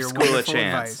 for all give your school a wonderful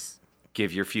chance. advice.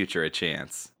 Give your future a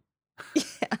chance.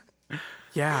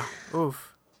 Yeah.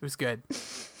 Oof. It was good.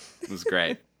 It was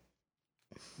great.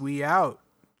 We out.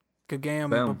 Kagam,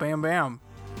 Boom. bam, bam.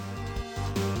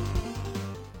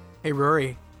 Hey,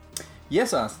 Rory.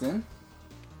 Yes, Austin.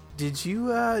 did you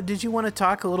want to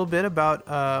talk a little bit about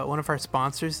one of our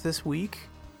sponsors this week?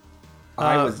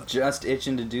 I was just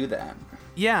itching to do that.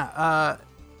 Yeah,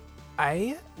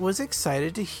 I was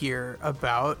excited to hear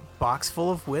about Box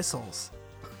Full of Whistles.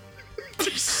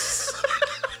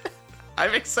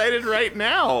 I'm excited right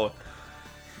now.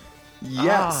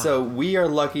 Yeah, so we are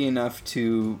lucky enough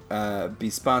to be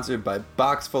sponsored by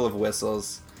Box Full of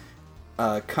Whistles,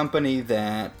 a company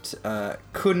that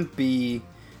couldn't be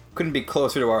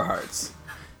closer to our hearts.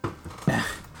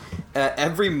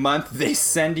 Every month they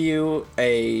send you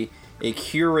a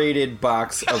curated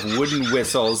box of wooden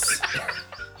whistles,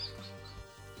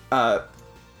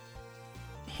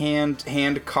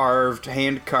 hand carved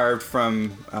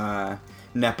from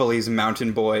Nepalese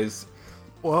mountain boys.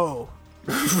 Whoa.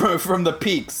 from the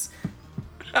peaks.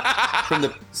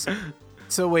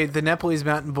 So wait, the Nepalese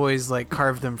mountain boys like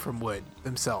carved them from wood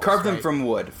themselves. Carved them right? from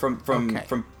wood, from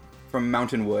Okay.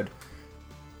 mountain wood,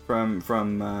 from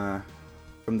the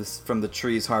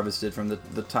trees harvested from the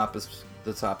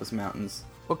toppest mountains.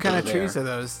 What kind of over trees there. are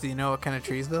those? Do you know what kind of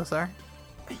trees those are?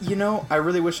 You know, I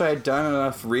really wish I had done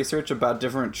enough research about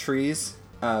different trees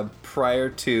prior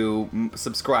to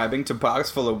subscribing to Box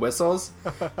Full of Whistles,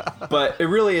 but it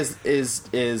really is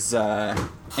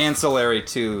ancillary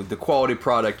to the quality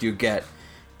product you get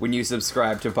when you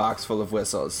subscribe to Box Full of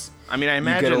Whistles. I mean, I get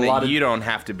imagine a lot that of- you don't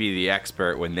have to be the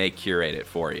expert when they curate it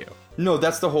for you. No,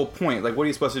 that's the whole point. Like, what are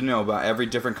you supposed to know about every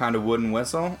different kind of wooden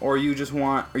whistle? Or you just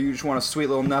want a sweet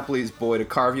little Nepalese boy to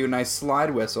carve you a nice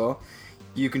slide whistle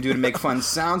you can do to make fun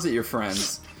sounds at your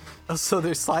friends. Oh, so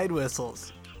they're slide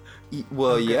whistles.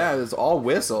 Well, yeah, it's all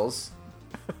whistles.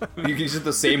 You can use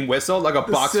the same whistle, like a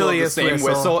box full of the silliest same whistle.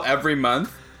 whistle every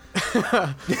month.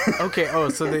 Okay. Oh,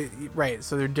 so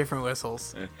so they're different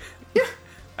whistles.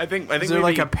 I think Is there maybe,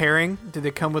 like a pairing? Do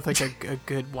they come with like a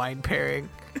good wine pairing?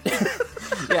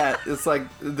 Yeah, it's like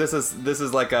this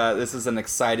is an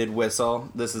excited whistle.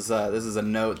 This is a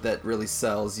note that really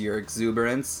sells your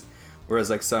exuberance. Whereas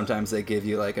like sometimes they give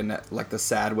you like the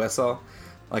sad whistle,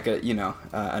 like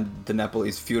the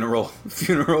Nepalese funeral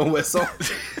whistle.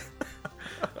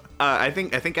 I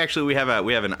think actually we have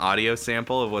an audio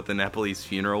sample of what the Nepalese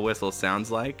funeral whistle sounds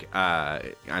like.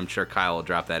 I'm sure Kyle will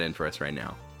drop that in for us right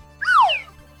now.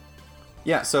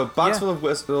 Yeah, so Box Yeah. Full of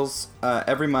Whistles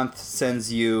every month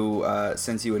sends you a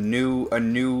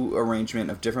new arrangement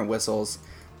of different whistles.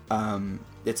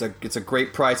 It's a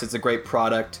great price. It's a great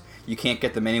product. You can't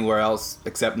get them anywhere else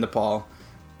except Nepal.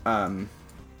 And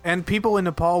people in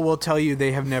Nepal will tell you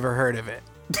they have never heard of it.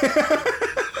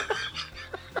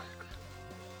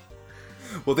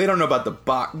 Well, they don't know about the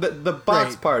box. The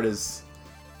box Right. part is,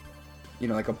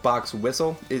 like a box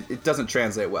whistle. It doesn't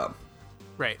translate well.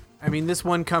 Right. I mean, this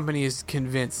one company is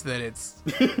convinced that it's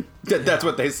That's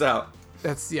what they sell.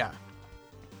 yeah.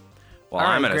 Well, All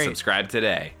right, I'm gonna great. subscribe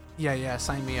today. Yeah,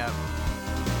 sign me up.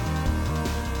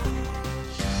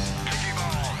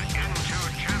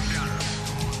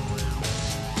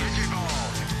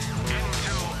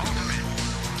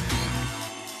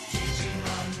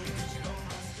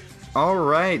 All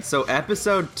right, so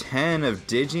episode 10 of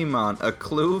Digimon, a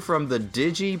clue from the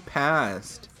Digi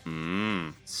Past.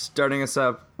 Starting us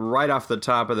up right off the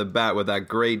top of the bat with that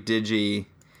great Digi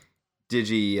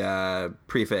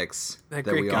prefix That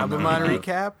we great all know Gabumon about.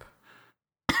 recap.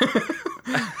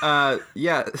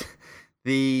 Yeah,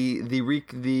 the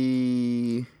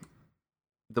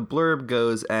blurb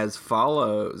goes as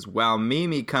follows: while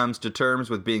Mimi comes to terms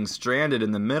with being stranded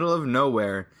in the middle of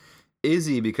nowhere,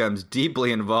 Izzy becomes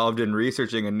deeply involved in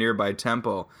researching a nearby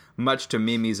temple, much to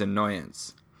Mimi's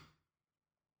annoyance.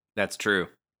 That's true.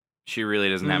 She really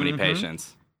doesn't have any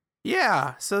patience.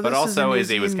 Yeah. So, But this also is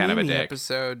an Izzy was kind of a Mimi dick.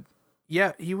 episode.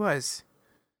 Yeah, he was.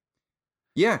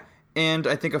 Yeah, and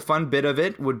I think a fun bit of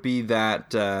it would be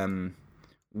that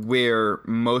where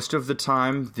most of the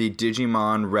time the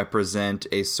Digimon represent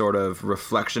a sort of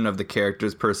reflection of the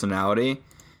character's personality,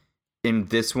 in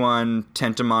this one,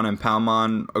 Tentomon and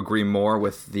Palmon agree more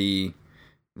with the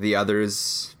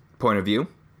other's point of view.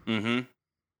 Mm-hmm.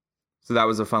 So that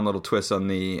was a fun little twist on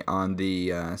the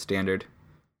standard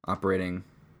operating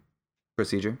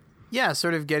procedure. Yeah,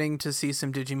 sort of getting to see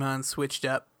some Digimon switched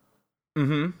up,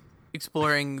 Mm-hmm.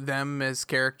 exploring them as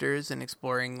characters and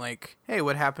exploring like, hey,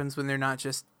 what happens when they're not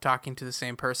just talking to the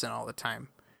same person all the time?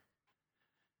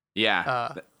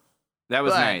 Yeah, that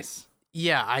was but- nice.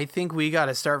 Yeah, I think we got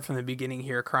to start from the beginning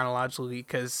here chronologically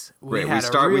because we We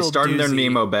start in their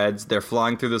Nemo beds. They're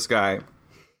flying through the sky.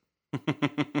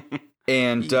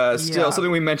 And still yeah.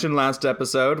 something we mentioned last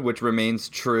episode, which remains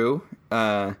true.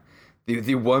 The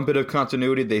one bit of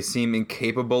continuity they seem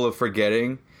incapable of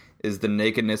forgetting is the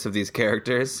nakedness of these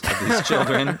characters, of these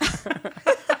children.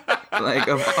 Like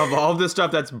of all the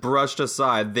stuff that's brushed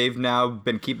aside, they've now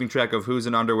been keeping track of who's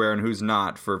in underwear and who's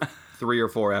not for 3 or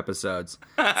 4 episodes.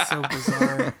 So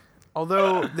bizarre.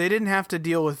 Although they didn't have to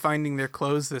deal with finding their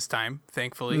clothes this time,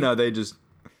 thankfully. No, they just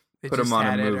they put just them on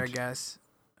had and it, I moved. guess.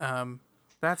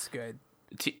 That's good.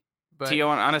 But Tio,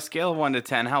 on a scale of 1 to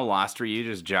 10, how lost were you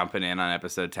just jumping in on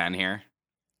episode 10 here?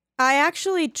 I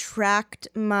actually tracked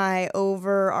my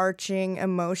overarching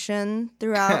emotion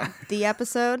throughout the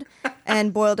episode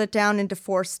and boiled it down into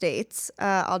 4 states.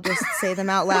 I'll just say them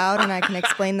out loud and I can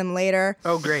explain them later.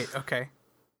 oh, great. Okay.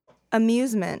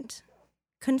 Amusement,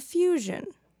 confusion,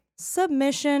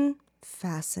 submission,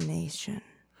 fascination.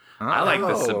 I like the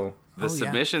Oh. Oh, yeah.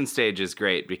 submission stage is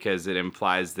great because it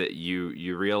implies that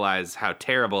you realize how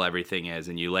terrible everything is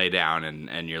and you lay down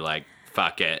and you're like,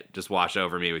 fuck it, just wash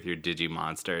over me with your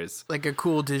Digimonsters. Like a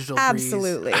cool digital breeze.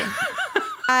 Absolutely.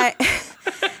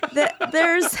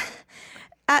 There's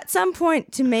at some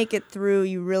point to make it through,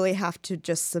 you really have to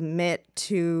just submit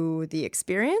to the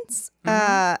experience.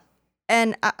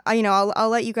 And I'll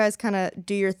let you guys kind of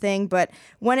do your thing, but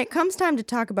when it comes time to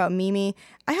talk about Mimi,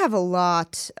 I have a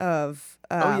lot of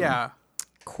Oh, yeah.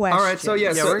 questions. All right, so yeah,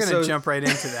 Yeah, so, we're going to so jump right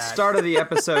into that. Start of the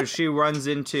episode, she runs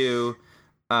into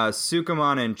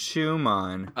Sukamon and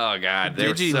Chumon. Oh god,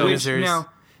 they're Digi so losers.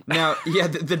 Now, yeah,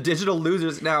 the digital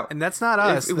losers. Now, And that's not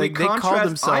us. if we They called contrast- I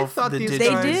themselves thought the these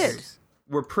digital guys- They did. losers.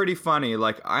 were pretty funny.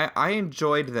 Like I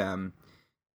enjoyed them,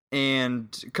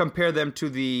 and compare them to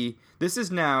this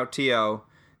is now Tio,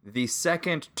 the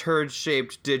second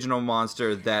turd-shaped digital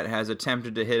monster that has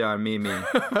attempted to hit on Mimi in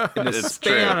the It's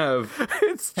span true. of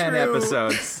It's 10 true.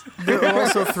 episodes. It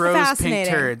also throws pink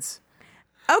Fascinating. turds.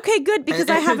 Okay, good, because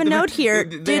I have a note here.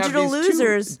 They have Digital these two-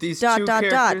 losers, these dot, two dot,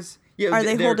 dot. characters. Yeah, Are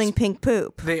they they're- holding pink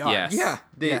poop? They are. Yes. Yeah,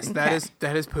 Yes,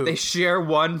 that is poop. They share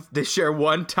one. They share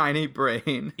one tiny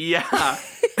brain. Yeah.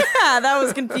 That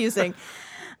was confusing.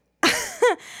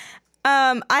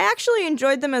 I actually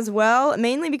enjoyed them as well,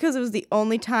 mainly because it was the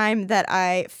only time that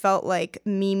I felt like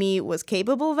Mimi was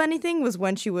capable of anything was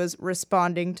when she was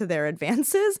responding to their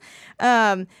advances.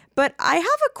 But I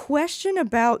have a question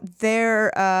about their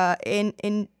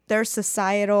in their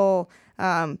societal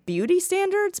beauty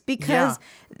standards because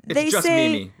It's they just say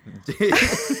Mimi.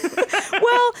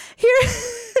 well, here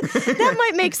that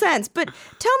might make sense, but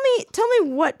tell me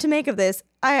what to make of this.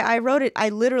 I wrote it. I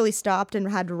literally stopped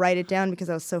and had to write it down because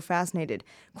I was so fascinated.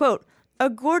 Quote: "A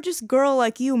gorgeous girl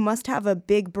like you must have a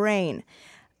big brain.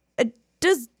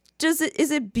 Is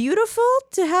it beautiful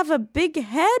to have a big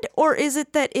head, or is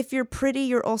it that if you're pretty,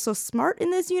 you're also smart in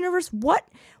this universe? What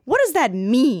does that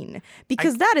mean?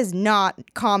 Because that is not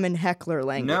common heckler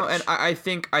language." No, and I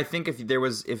think if there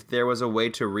was a way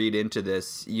to read into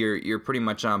this, you're pretty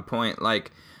much on point.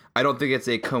 Like, I don't think it's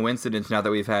a coincidence now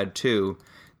that we've had 2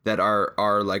 that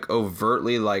are like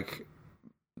overtly like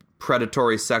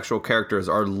predatory sexual characters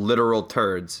are literal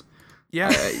turds.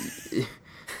 yeah.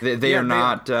 They are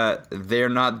not they're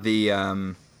not the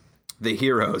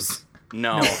heroes.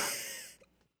 No.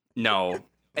 No.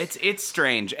 It's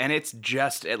strange, and it's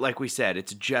just like we said,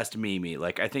 it's just Mimi.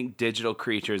 Like I think digital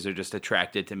creatures are just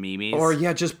attracted to Mimis. Or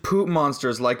yeah, just poop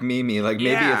monsters like Mimi. Like maybe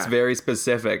Yeah. it's very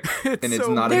specific and it's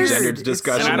so not a weird. gendered It's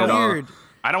discussion so at all. weird.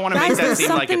 I don't want to make Guys, that there's seem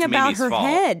like something it's about Mimi's her fault.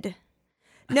 head.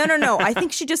 No. I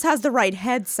think she just has the right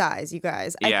head size, you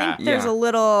guys. I Yeah. think there's Yeah.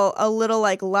 a little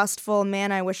like lustful,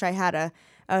 man, I wish I had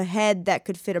a head that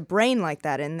could fit a brain like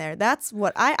that in there. That's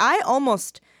what I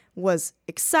almost was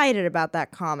excited about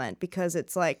that comment because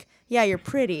it's like, yeah, you're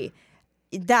pretty.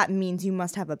 That means you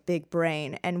must have a big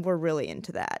brain, and we're really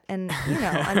into that. And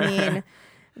I mean,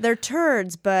 they're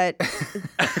turds, but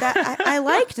I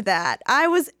liked that. I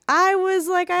was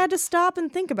like, I had to stop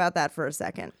and think about that for a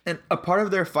second. And a part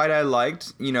of their fight I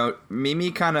liked,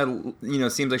 Mimi kind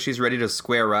of, seems like she's ready to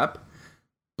square up.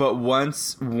 But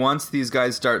once these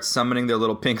guys start summoning their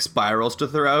little pink spirals to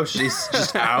throw, she's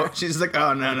just out. She's like,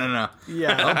 oh, no.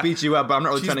 Yeah. I'll beat you up, but I'm not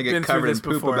really She's trying to been get through covered in this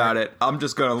poop before. about it. I'm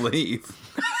just going to leave.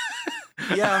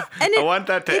 Yeah. And I want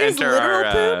that to it is enter literal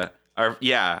our poop?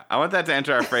 I want that to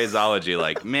enter our phraseology.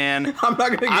 Like, man, I'm not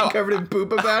going to get covered in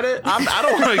poop about it. I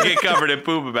don't want to get covered in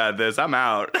poop about this. I'm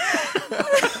out.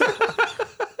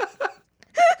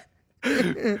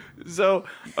 So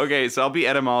I'll be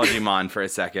etymology mon for a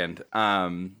second.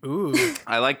 Ooh.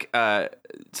 I like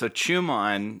so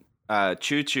Chumon,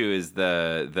 choo choo is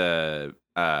the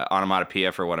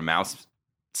onomatopoeia for what a mouse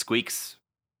squeaks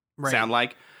Right. sound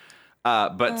like.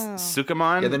 But Oh.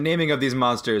 Sukamon, Yeah, the naming of these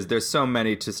monsters, there's so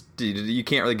many, you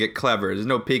can't really get clever. There's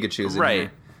no Pikachus in right.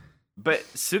 here. But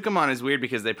Sukamon is weird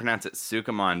because they pronounce it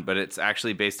Sukamon, but it's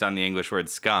actually based on the English word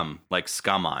scum, like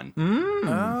scum on.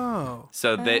 Oh.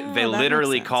 So they that makes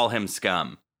literally sense. call him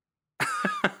scum.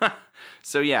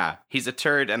 So yeah, he's a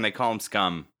turd, and they call him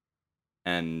scum.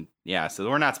 And yeah, so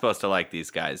we're not supposed to like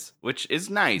these guys, which is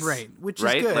nice, Right, which is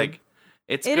right? good. Like,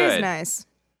 it's It good. is nice.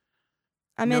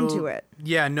 I'm No- into it.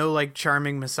 Yeah, no like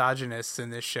charming misogynists in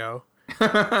this show.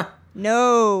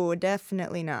 No,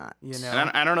 definitely not. You know, And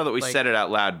I don't know that we Like- said it out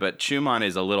loud, but Chumon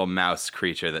is a little mouse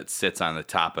creature that sits on the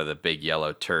top of the big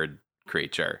yellow turd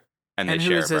creature, and they and who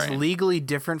share is a as brain. legally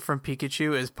different from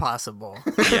Pikachu as possible.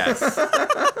 Yes.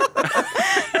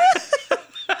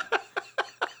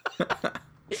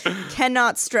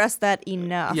 Cannot stress that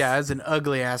enough. Yeah, as an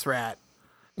ugly ass rat.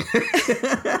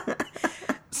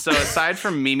 So aside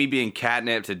from Mimi being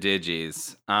catnip to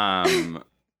Digis,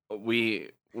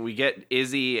 we get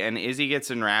Izzy, and Izzy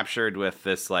gets enraptured with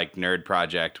this like nerd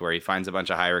project where he finds a bunch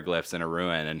of hieroglyphs in a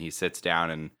ruin, and he sits down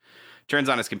and turns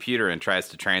on his computer and tries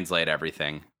to translate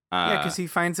everything. Yeah, because he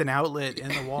finds an outlet in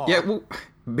the wall. Yeah, well,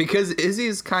 because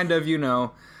Izzy's kind of, he's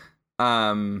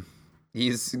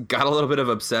got a little bit of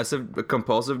obsessive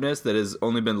compulsiveness that has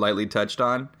only been lightly touched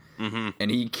on,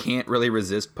 and he can't really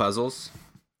resist puzzles.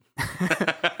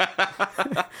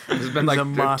 There's been He's like a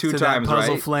moth two to times, that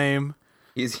puzzle right? flame.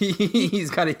 He's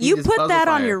got a You put that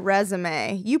on your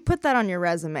resume.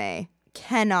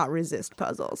 Cannot resist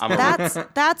puzzles.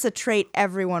 That's a trait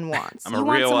everyone wants. I'm a You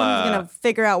want real, someone who's gonna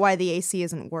figure out why the AC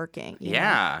isn't working. you know?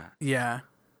 Yeah. Yeah.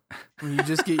 When you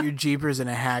just get your jeepers in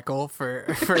a hackle for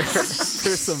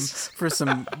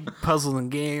some puzzle and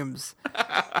games.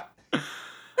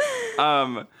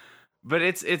 But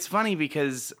it's funny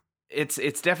because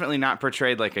it's definitely not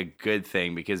portrayed like a good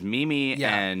thing, because Mimi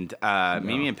and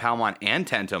Mimi and Palmon and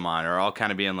Tentomon are all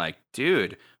kind of being like,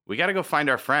 dude, we got to go find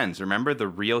our friends. Remember, the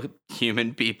real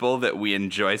human people that we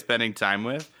enjoy spending time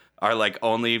with are like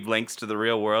only links to the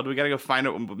real world. We got to go find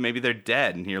out. Maybe they're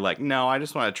dead. And you're like, no, I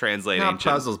just want to translate Not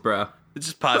ancient puzzles, bro. It's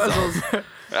just puzzles.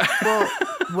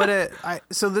 Well,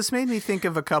 so this made me think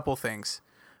of a couple things.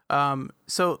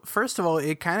 So first of all,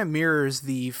 it kind of mirrors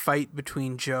the fight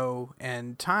between Joe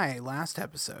and Ty last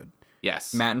episode.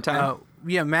 Yes. Matt and Ty.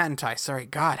 Yeah, Matt and Ty. Sorry,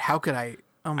 God, how could I?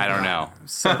 Oh my I don't God. know. I'm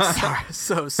so sorry.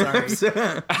 So sorry.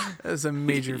 That's a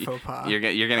major faux pas. You're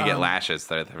gonna get lashes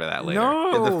for that later.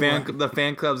 No. The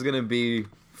fan club's gonna be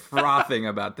frothing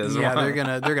about this. Yeah, one.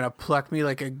 they're gonna pluck me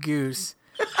like a goose.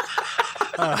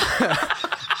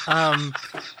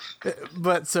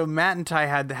 But so Matt and Ty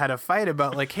had a fight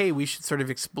about like, hey, we should sort of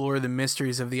explore the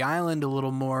mysteries of the island a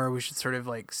little more. We should sort of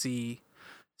like see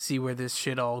where this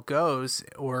shit all goes,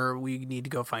 or we need to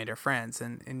go find our friends.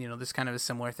 And there's kind of a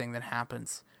similar thing that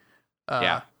happens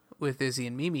with Izzy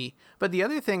and Mimi. But the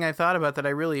other thing I thought about that I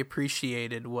really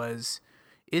appreciated was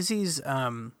Izzy's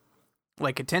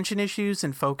like attention issues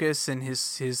and focus, and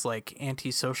his like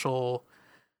antisocial,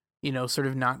 sort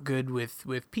of not good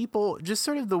with people, just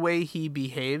sort of the way he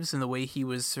behaves and the way he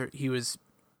was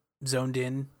zoned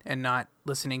in and not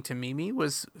listening to Mimi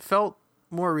felt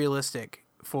more realistic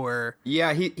for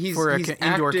he's indoor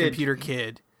acted, computer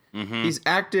kid. He's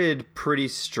acted pretty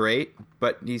straight,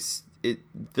 but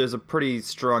there's a pretty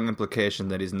strong implication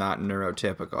that he's not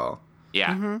neurotypical.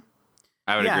 Yeah.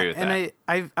 I would agree with that.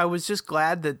 And I was just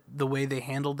glad that the way they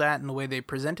handled that and the way they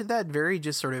presented that, very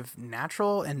just sort of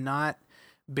natural and not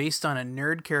based on a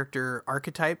nerd character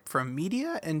archetype from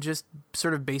media, and just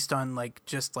sort of based on like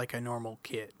just like a normal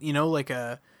kid, like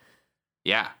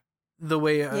the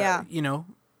way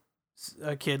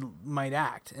a kid might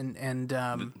act, and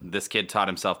This kid taught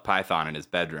himself Python in his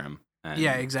bedroom. And,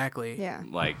 yeah, exactly. Yeah.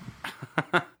 Like,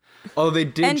 Oh, they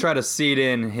did And- try to seed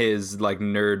in his like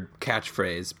nerd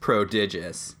catchphrase,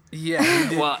 prodigious. Yeah. he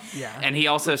did- well, yeah. and he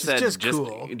also Which is said, just just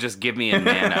cool. give me a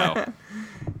nano.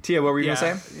 Tia, what were you yeah.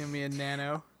 gonna say? Give me a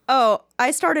nano. Oh, I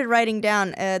started writing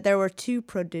down. There were 2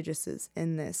 prodigiouses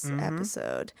in this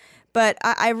episode, but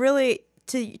I really,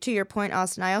 to your point,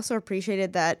 Austin, I also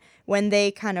appreciated that when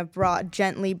they kind of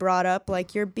gently brought up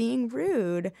like, you're being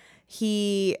rude.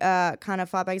 He kind of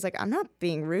fought back. He's like, I'm not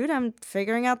being rude. I'm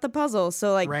figuring out the puzzle.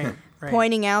 So like Right.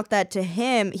 pointing out that to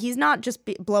him, he's not just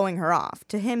blowing her off.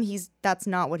 To him, that's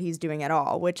not what he's doing at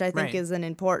all, which I think Right. is an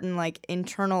important like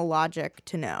internal logic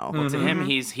to know. To him,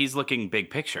 he's looking big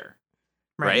picture.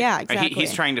 Right. Right? Yeah, He's exactly.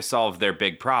 trying to solve their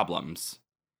big problems.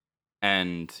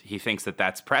 And he thinks that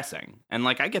that's pressing. And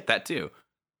like, I get that too.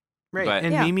 Right. But-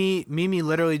 And Yeah. Mimi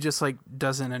literally just like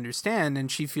doesn't understand, and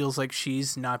she feels like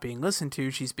she's not being listened to,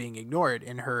 she's being ignored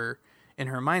in her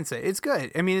mindset. It's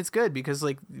good. I mean, it's good because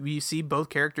like you see both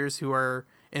characters who are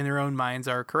in their own minds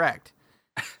are correct.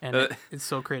 And it's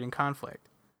still creating conflict.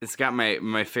 It's got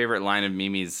my favorite line of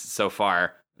Mimi's so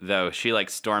far, though. She like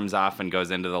storms off and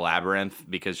goes into the labyrinth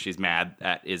because she's mad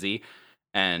at Izzy,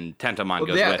 and Tentomon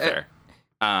goes with her.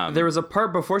 There was a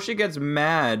part before she gets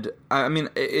mad. I mean,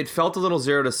 it felt a little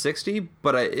 0 to 60,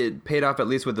 but it paid off at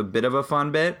least with a bit of a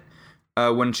fun bit.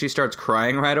 When she starts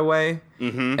crying right away,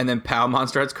 and then Palmon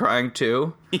starts crying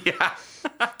too. Yeah.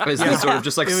 It's this sort of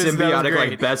just like That was symbiotic, great.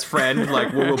 like best friend,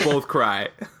 like we'll both cry.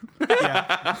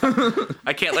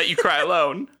 I can't let you cry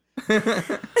alone.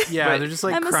 Yeah, they're just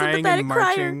like I'm a crying sympathetic and crier.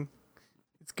 marching.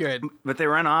 It's good. But they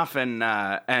run off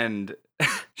and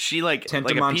she like a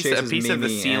Tentamon piece chases of the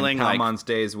Mimi, ceiling and like Palmon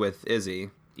stays with Izzy.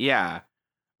 yeah.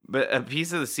 But a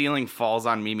piece of the ceiling falls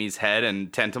on Mimi's head, and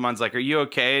Tentamon's like, "Are you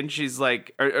okay?" And she's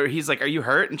like, or he's like, "Are you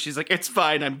hurt?" And she's like, "It's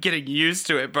fine. I'm getting used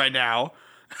to it by now."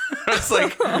 It's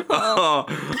like,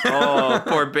 oh,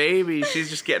 poor baby. She's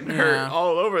just getting hurt Yeah.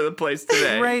 all over the place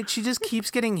today. Right, she just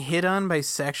keeps getting hit on by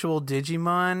sexual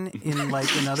Digimon in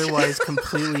like an otherwise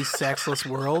completely sexless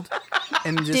world,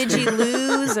 and just Did you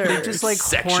lose or they're just like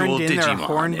Sexual horned in their Digimon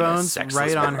horn in a bones sexless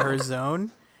right on world. her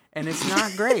zone, and it's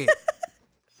not great.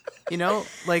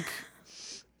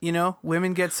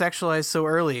 Women get sexualized so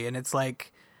early, and it's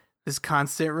like this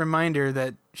constant reminder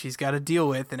that she's got to deal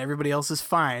with, and everybody else is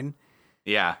fine.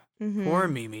 Yeah. Poor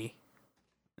Mimi.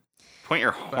 Point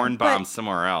your horn bomb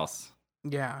somewhere else.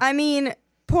 Yeah. I mean,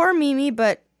 poor Mimi,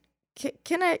 but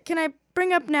can I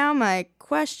bring up now my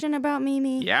question about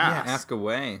Mimi? Yeah. Yes. Ask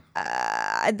away.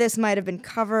 This might have been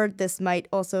covered. This might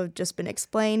also have just been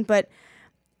explained, but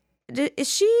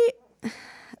is she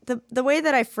the way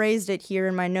that I phrased it here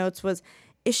in my notes was,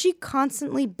 is she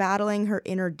constantly battling her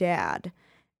inner dad?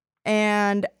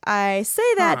 And I say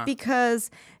that because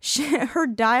her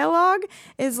dialogue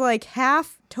is like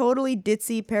half totally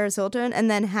ditzy Paris Hilton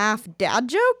and then half dad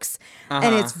jokes,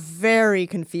 and it's very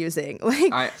confusing.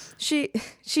 Like she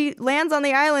lands on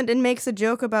the island and makes a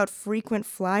joke about frequent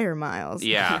flyer miles.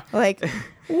 Yeah. Like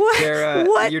what?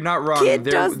 What? You're not wrong. Kid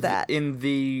does that? In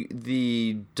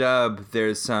the dub,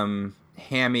 there's some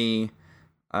hammy.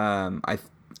 I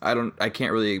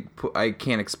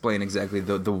can't explain exactly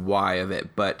the why of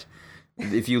it, but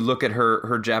if you look at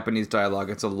her Japanese dialogue,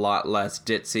 it's a lot less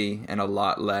ditzy and a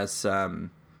lot less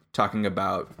talking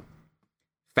about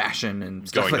fashion and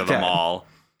stuff Going like to the that. mall.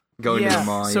 Going to the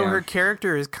mall. So yeah. her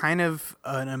character is kind of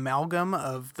an amalgam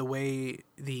of the way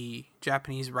the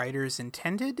Japanese writers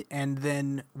intended, and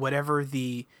then whatever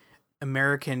the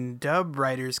American dub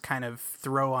writers kind of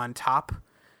throw on top.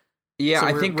 Yeah, So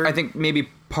I we're- think maybe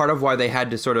part of why they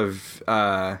had to sort of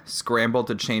scramble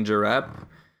to change her up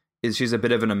is she's a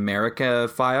bit of an America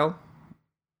file,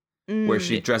 where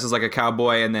she dresses like a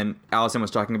cowboy, and then Allison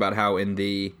was talking about how in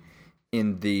the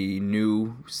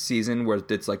new season where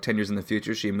it's like 10 years in the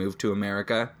future, she moved to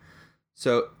America.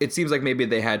 So it seems like maybe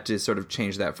they had to sort of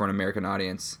change that for an American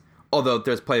audience. Although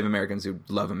there's plenty of Americans who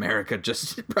love America,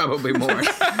 just probably more.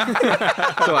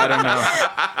 So I don't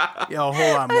know. Yeah, a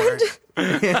whole lot more.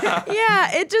 Yeah,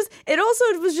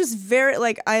 it was just very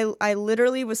like I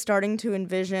literally was starting to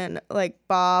envision like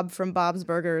Bob from Bob's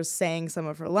Burgers saying some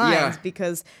of her lines Yeah.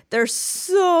 because they're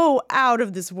so out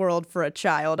of this world for a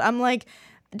child. I'm like,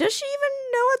 does she even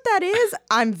know what that is?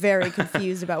 I'm very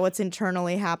confused about what's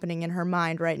internally happening in her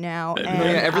mind right now. And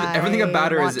Yeah, everything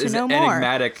about her want is to know more.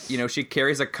 enigmatic. You know, she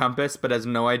carries a compass but has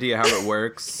no idea how it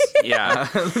works. Yeah.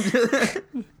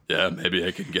 Yeah, maybe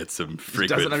I can get some frequent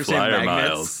doesn't understand flyer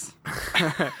magnets.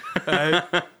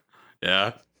 miles.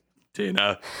 Yeah,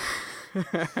 Tina.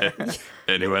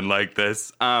 Anyone like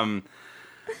this?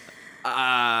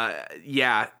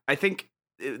 Yeah, I think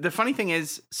the funny thing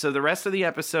is, so the rest of the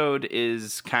episode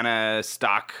is kind of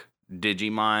stock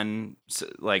Digimon,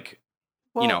 like.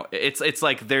 You know, it's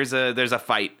like there's a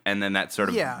fight, and then that sort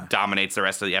of dominates the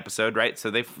rest of the episode, right? So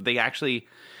they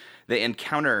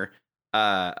encounter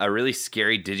a really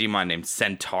scary Digimon named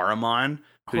Centauramon,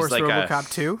 who's Horse like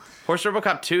Robocop 2. Horse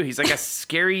Robocop 2. He's like a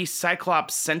scary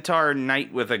Cyclops centaur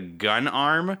knight with a gun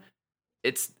arm.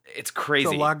 It's crazy.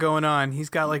 There's a lot going on. He's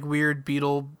got like weird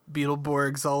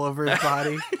Beetleborgs all over his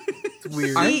body. It's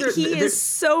weird. He is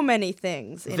so many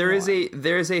things. in There is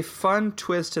one. a fun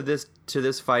twist to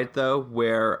this fight though,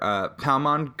 where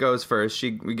Palmon goes first.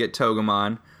 We get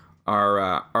Togemon,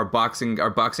 our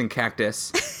boxing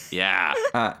cactus. Yeah.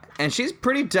 And she's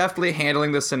pretty deftly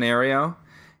handling the scenario.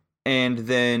 And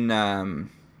then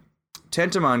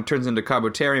Tentamon turns into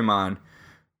Kabuterimon,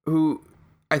 who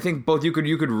I think both you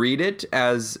could read it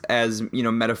as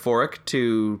metaphoric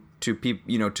to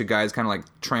people, to guys kind of like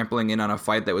trampling in on a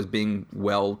fight that was being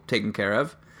well taken care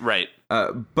of. Right.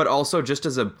 But also just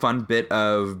as a fun bit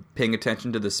of paying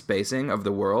attention to the spacing of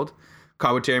the world.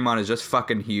 Kabuterimon is just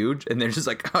fucking huge, and they're just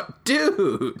like, oh,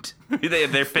 dude. They're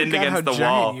pinned Forgot how against the giant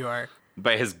wall you are.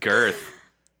 by his girth.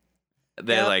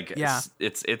 They're Yep. like, Yeah.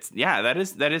 it's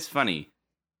that is funny.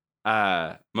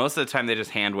 most of the time they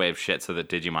just hand wave shit so that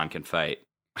Digimon can fight.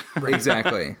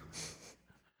 Exactly.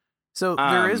 So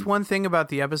there is one thing about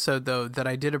the episode, though, that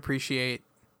I did appreciate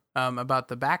about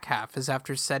the back half is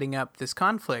after setting up this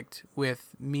conflict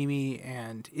with Mimi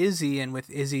and Izzy, and with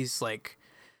Izzy's like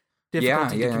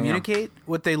difficulty to communicate,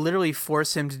 what they literally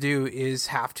force him to do is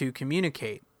have to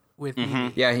communicate with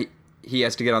Mimi. Yeah, he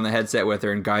has to get on the headset with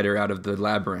her and guide her out of the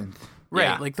labyrinth. Right,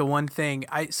 Yeah. like the one thing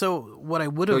what I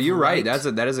would have So you're right.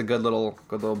 liked- That is a good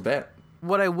little bit.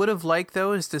 What I would have liked,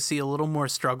 though, is to see a little more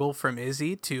struggle from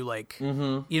Izzy to, like,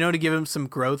 to give him some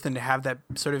growth and to have that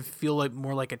sort of feel like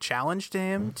more like a challenge to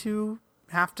him to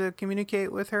have to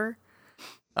communicate with her,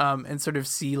 and sort of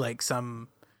see like something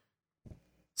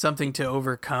to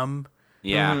overcome.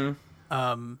 Yeah.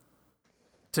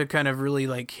 To kind of really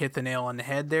like hit the nail on the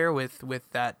head there with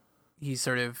that he's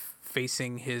sort of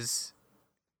facing his,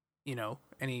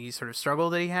 any sort of struggle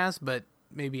that he has, but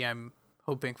maybe I'm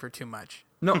hoping for too much.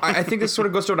 No, I think this sort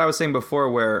of goes to what I was saying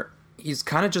before, where he's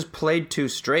kind of just played too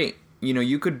straight.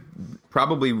 You could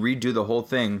probably redo the whole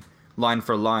thing line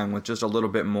for line with just a little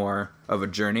bit more of a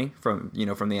journey from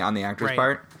the actor's Right.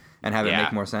 part and have it Yeah.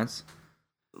 make more sense.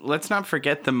 Let's not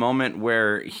forget the moment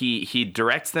where he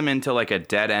directs them into like a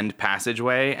dead end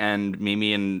passageway, and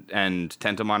Mimi and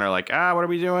Tentomon are like, what are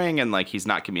we doing? And like he's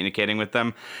not communicating with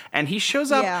them, and he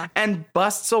shows up Yeah. and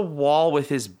busts a wall with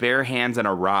his bare hands and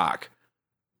a rock.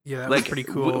 Yeah, that Like was pretty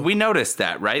cool. We noticed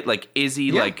that, right? Like Izzy,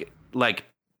 Yeah. like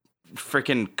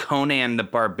freaking Conan the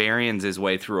Barbarian's his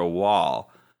way through a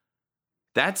wall.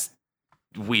 That's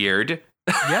weird.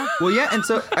 yeah. Well, yeah, and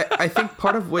so I think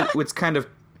part of what's kind of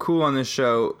cool on this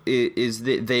show is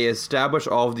that they establish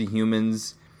all of the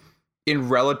humans in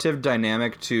relative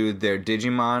dynamic to their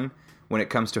Digimon when it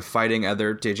comes to fighting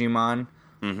other Digimon.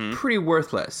 Pretty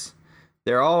worthless.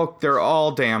 They're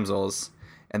all damsels,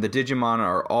 and the Digimon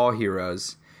are all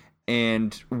heroes.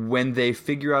 And when they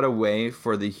figure out a way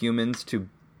for the humans to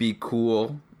be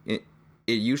cool, it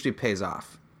usually pays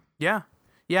off. Yeah.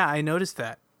 Yeah, I noticed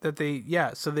that. So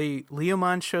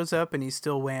Leomon shows up and he's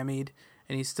still whammied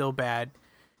and he's still bad.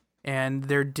 And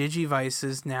their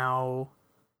Digivices now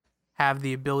have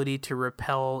the ability to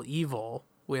repel evil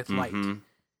with light. And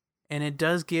it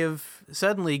does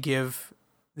suddenly give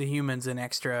the humans an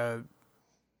extra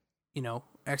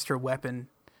weapon.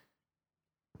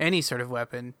 Any sort of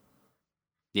weapon.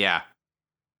 Yeah.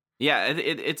 Yeah,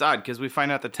 it's odd because we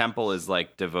find out the temple is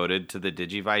like devoted to the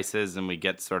Digivices, and we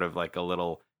get sort of like a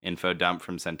little info dump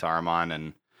from Centaurimon,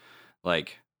 and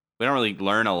like we don't really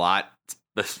learn a lot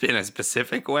in a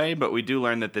specific way, but we do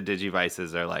learn that the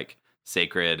Digivices are like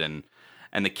sacred, and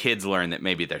the kids learn that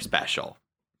maybe they're special,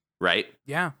 right?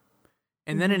 Yeah.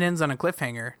 And then it ends on a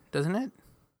cliffhanger, doesn't it?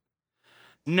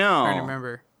 No, I'm trying to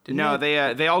remember. Didn't No,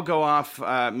 it? they all go off.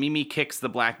 Mimi kicks the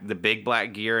big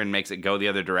black gear and makes it go the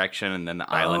other direction, and then the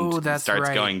island that's starts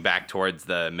right. going back towards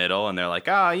the middle, and they're like,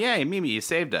 "Oh, yay, Mimi, you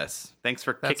saved us! Thanks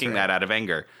for That's kicking right. that out of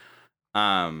anger."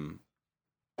 And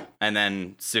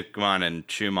then Sukumon and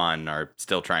Chumon are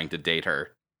still trying to date her.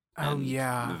 Oh, and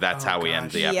yeah. that's Oh, how we end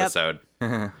gosh. the Yep. episode.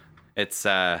 It's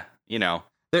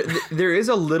There is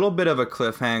a little bit of a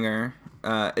cliffhanger.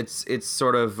 It's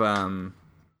sort of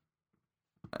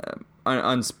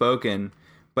unspoken,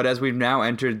 but as we've now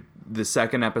entered the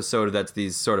second episode, that's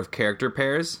these sort of character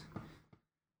pairs.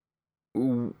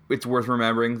 It's worth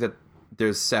remembering that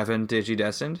there's 7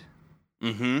 Digidestined.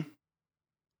 Mm-hmm.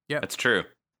 Yep. That's true.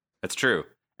 That's true.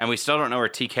 And we still don't know where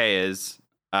TK is.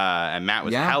 And Matt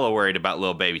was Yeah. hella worried about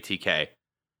little baby TK.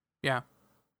 Yeah.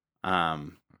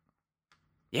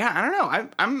 Yeah, I don't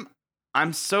know.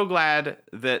 I'm so glad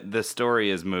that the story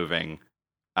is moving.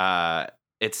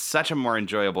 It's such a more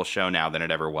enjoyable show now than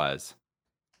it ever was.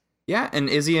 Yeah, and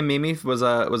Izzy and Mimi was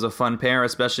a fun pair,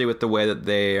 especially with the way that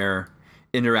they are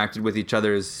interacted with each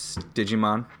other's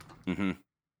Digimon. Mm-hmm.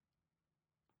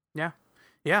 Yeah.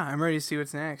 Yeah, I'm ready to see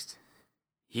what's next.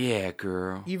 Yeah,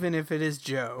 girl. Even if it is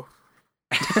Joe.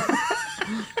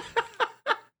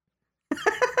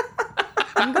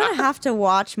 I'm gonna have to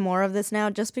watch more of this now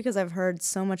just because I've heard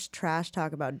so much trash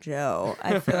talk about Joe.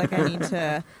 I feel like I need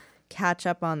to catch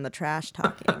up on the trash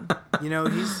talking.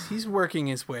 He's working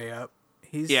his way up.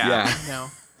 He's Yeah.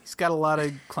 he's got a lot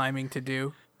of climbing to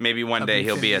do. Maybe one Up day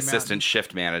he'll be Infinity assistant Mountain.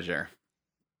 shift manager.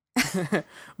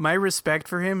 My respect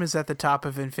for him is at the top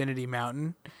of Infinity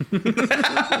Mountain.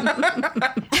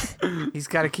 He's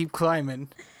got to keep climbing.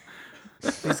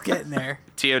 He's getting there.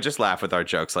 Tio, just laugh with our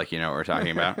jokes like you know what we're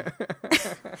talking about.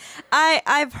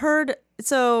 I've heard,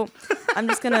 so I'm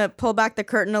just gonna pull back the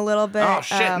curtain a little bit. Oh,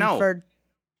 shit, no.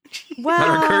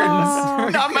 Well,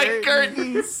 curtains. Not my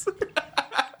curtains.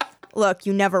 Look,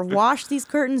 you never wash these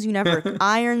curtains. You never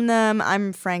iron them.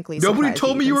 I'm frankly Nobody surprised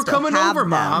told that me you can were still coming have over, them.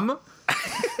 Mom. Get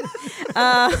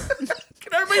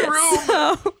out of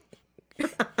my room.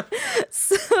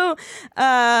 So,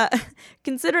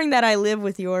 considering that I live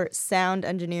with your sound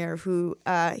engineer who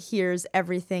hears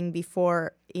everything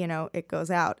before, it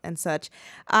goes out and such,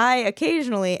 I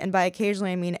occasionally, and by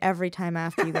occasionally I mean every time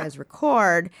after you guys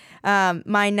record,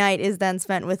 my night is then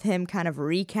spent with him kind of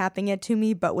recapping it to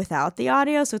me, but without the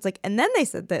audio. So it's like, and then they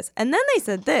said this, and then they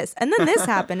said this, and then this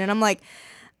happened. And I'm like,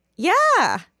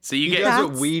 yeah. So you He get does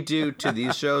what we do to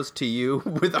these shows to you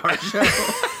with our show.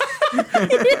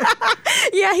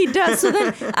 Yeah, he does. So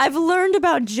then I've learned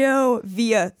about Joe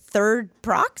via third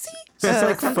proxy. It's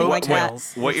like something like that.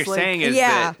 folktales. what you're It's like- saying is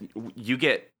Yeah. that you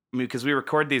get, because we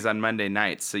record these on Monday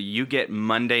nights, so you get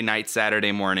Monday night,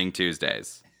 Saturday morning,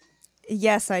 Tuesdays.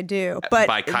 Yes, I do. But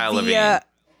By Kyle the, Levine.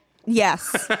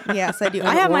 Yes, I do.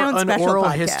 I have my own an special oral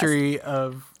podcast. history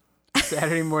of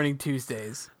Saturday morning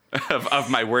Tuesdays. of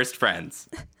my worst friends.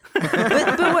 But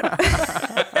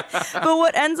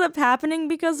what ends up happening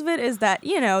because of it is that,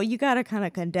 you got to kind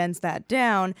of condense that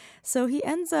down. So he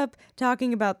ends up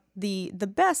talking about the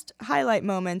best highlight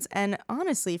moments. And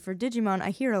honestly, for Digimon,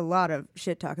 I hear a lot of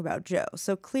shit talk about Joe.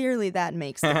 So clearly that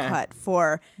makes the cut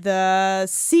for the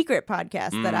secret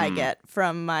podcast that I get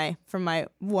from my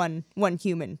one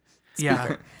human.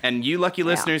 Yeah. And you lucky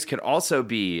listeners could also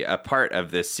be a part of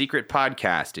this secret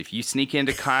podcast. If you sneak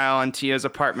into Kyle and Tia's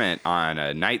apartment on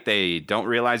a night they don't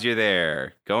realize you're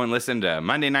there, go and listen to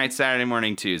Monday night, Saturday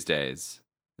morning, Tuesdays,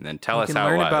 and then tell You us can how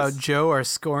it learn was. about Joe, our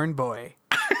scorn boy.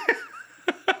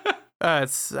 I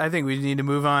think we need to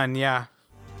move on. Yeah.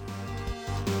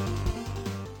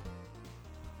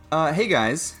 Hey,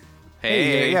 guys.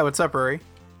 Hey, Yeah. What's up, Rory?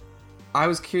 I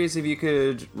was curious if you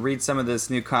could read some of this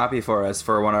new copy for us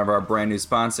for one of our brand new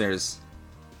sponsors.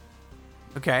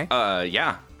 Okay.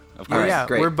 Yeah, of All course. right, yeah,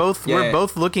 great. we're both Yeah, yeah.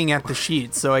 both looking at the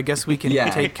sheet, so I guess we can Yeah.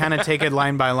 take it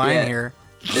line by line Yeah. here.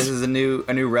 This is a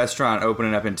new restaurant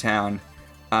opening up in town.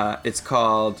 It's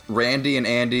called Randy and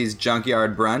Andy's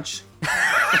Junkyard Brunch.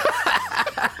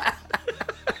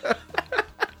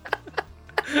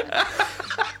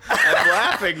 I'm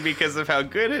laughing because of how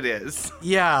good it is.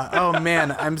 Yeah. Oh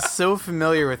man, I'm so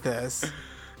familiar with this.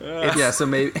 Yeah, so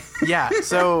maybe Yeah.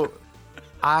 So,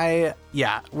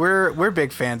 we're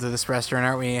big fans of this restaurant,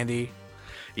 aren't we, Andy?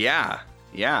 Yeah.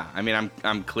 I mean,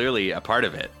 I'm clearly a part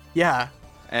of it, Yeah.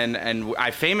 and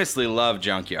I famously love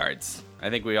junkyards. I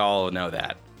think we all know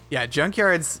that. Yeah,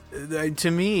 Junkyards,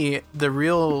 to me, the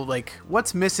real,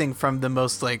 what's missing from the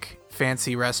most,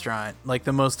 fancy restaurant,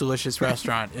 the most delicious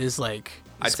restaurant is, I'd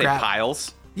say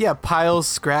piles. Yeah, piles,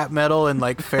 scrap metal, and,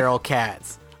 feral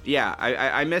cats. Yeah,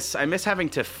 I miss having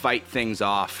to fight things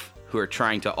off who are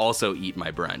trying to also eat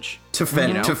my brunch. to fend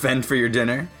You know? to fend for your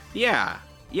dinner. Yeah.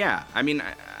 I mean,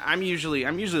 I'm usually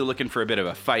looking for a bit of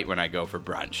a fight when I go for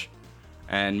brunch,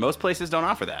 and most places don't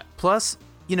offer that. Plus,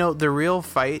 the real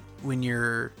fight when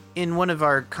you're in one of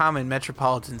our common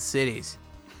metropolitan cities,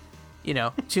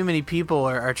 too many people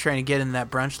are trying to get in that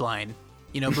brunch line.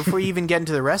 Before you even get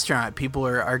into the restaurant, people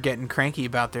are getting cranky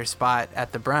about their spot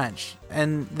at the brunch.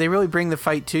 And they really bring the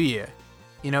fight to you.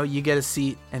 You get a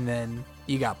seat, and then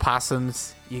you got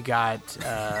possums, you got,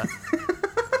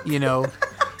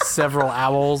 several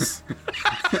owls.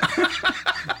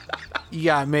 You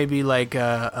got maybe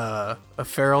a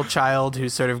feral child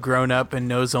who's sort of grown up and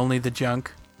knows only the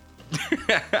junk.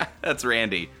 That's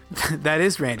Randy. That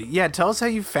is Randy. Yeah, tell us how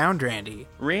you found Randy.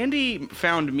 Randy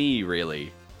found me,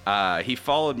 really. He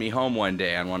followed me home one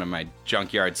day on one of my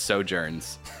junkyard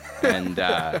sojourns, and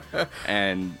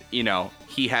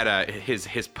he had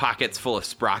his pockets full of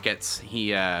sprockets.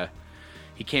 He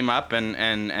came up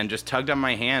and just tugged on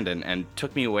my hand and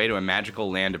took me away to a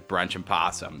magical land of brunch and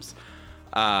possums.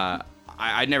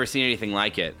 I'd never seen anything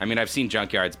like it. I mean, I've seen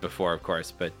junkyards before, of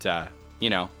course, but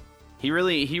he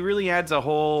really adds a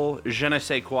whole je ne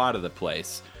sais quoi to the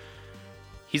place.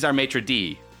 He's our maitre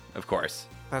d', of course.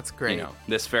 That's great.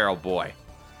 This feral boy.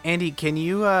 Andy, can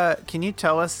you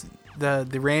tell us the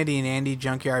Randy and Andy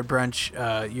Junkyard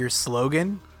Brunch your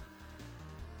slogan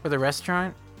for the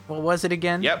restaurant? What was it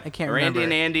again? Yep. I can't Randy remember.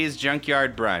 and Andy's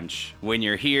Junkyard Brunch. When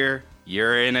you're here,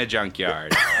 you're in a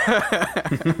junkyard.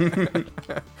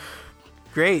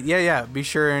 Great. Yeah. Be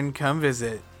sure and come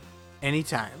visit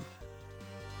anytime.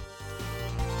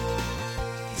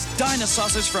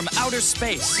 Dinosaurs from outer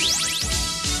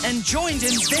space and joined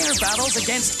in their battles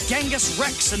against Genghis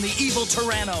Rex and the evil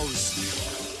Tyrannos.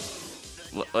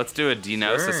 Let's do a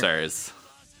Dinosaurs.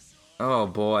 Oh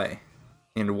boy.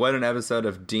 And what an episode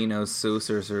of Dino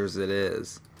Saucers it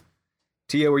is.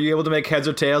 Tia, were you able to make heads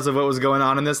or tails of what was going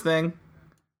on in this thing?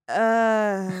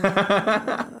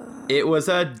 It was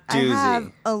a I doozy.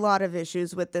 have a lot of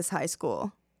issues with this high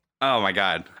school. Oh my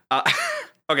god.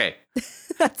 Okay.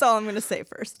 That's all I'm going to say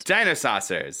first.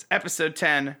 Dinosaucers, episode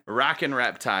 10, Rockin'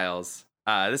 Reptiles.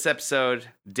 This episode,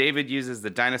 David uses the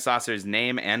Dinosaucers'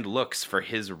 name and looks for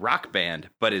his rock band,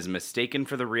 but is mistaken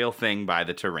for the real thing by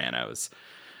the Tyrannos.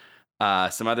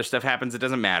 Some other stuff happens, it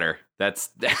doesn't matter. This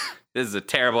is a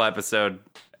terrible episode.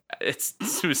 It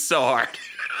was so hard.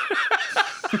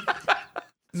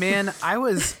 Man, I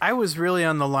was really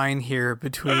on the line here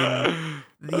between,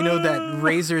 that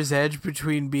razor's edge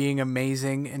between being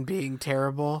amazing and being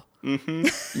terrible.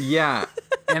 Yeah.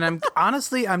 And I'm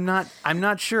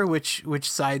not sure which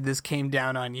side this came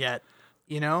down on yet.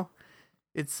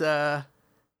 It's Oh,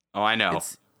 I know.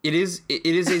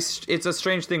 It's a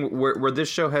strange thing where this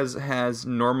show has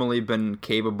normally been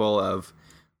capable of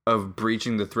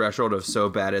breaching the threshold of so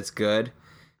bad it's good.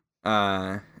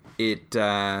 I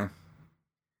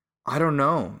don't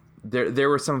know. There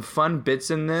were some fun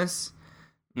bits in this,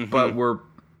 but we're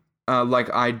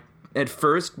I at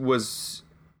first was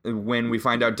when we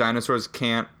find out dinosaurs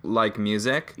can't like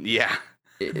music. Yeah.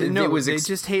 They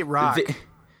just hate rock.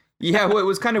 Yeah, well, it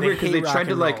was kind of weird because hate they tried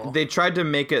to rock and roll. they tried to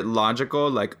make it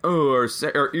logical, like, oh,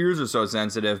 our ears are so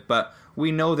sensitive, but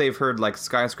we know they've heard like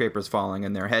skyscrapers falling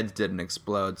and their heads didn't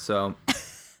explode. So,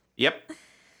 Yep.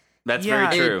 That's Yeah,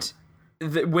 very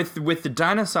true. with the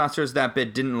dinosaurs, that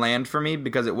bit didn't land for me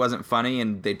because it wasn't funny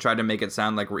and they tried to make it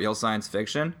sound like real science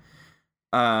fiction.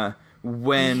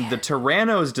 When the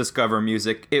Tyrannos discover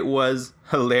music, it was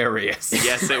hilarious.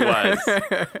 Yes, it was.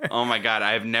 Oh my god,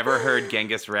 I've never heard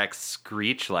Genghis Rex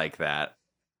screech like that.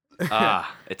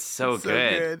 It's so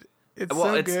good. It's Well,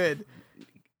 so it's- good.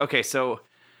 Okay, so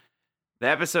the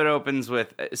episode opens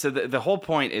with the whole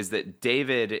point is that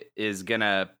David is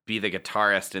gonna be the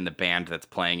guitarist in the band that's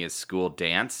playing his school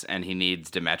dance, and he needs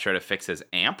Demetro to fix his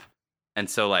amp. And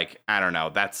so, like, I don't know,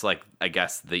 that's like, I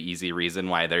guess, the easy reason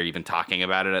why they're even talking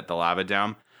about it at the Lava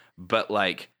Dome. But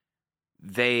like,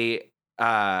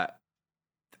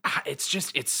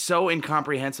 it's so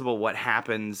incomprehensible what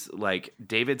happens. Like,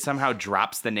 David somehow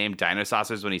drops the name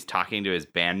Dinosaurs when he's talking to his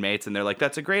bandmates, and they're like,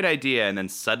 that's a great idea. And then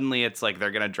suddenly it's like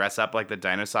they're gonna dress up like the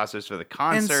Dinosaurs for the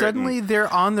concert. And suddenly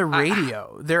they're on the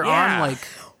radio. They're yeah. on like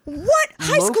What?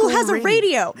 High school Local has a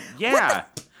radio. yeah,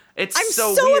 it's I'm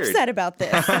so so weird. upset about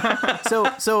this.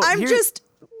 so I'm here- just.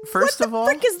 first what of the all,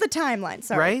 frick is the timeline?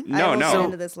 Sorry. right? I will No. get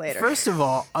into this later. First of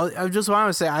all, I just want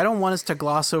to say I don't want us to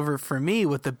gloss over for me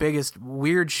what the biggest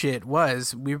weird shit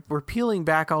was. We're peeling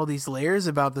back all these layers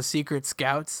about the secret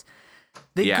scouts.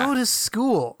 They Yeah. go to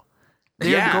school.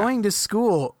 They're Yeah. going to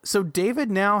school. So David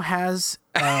now has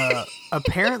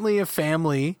apparently a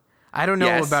family. I don't know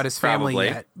Yes, about his family probably.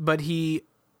 yet, but he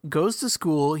goes to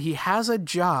school. He has a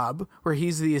job where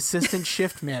he's the assistant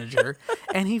shift manager,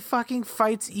 and he fucking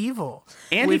fights evil.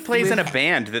 And he plays in a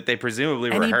band that they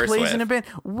presumably And he rehearse plays with. in a band.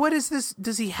 What is this?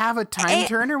 Does he have a time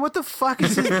turner? What the fuck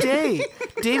is his day?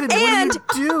 David, And- what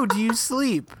do you do? Do you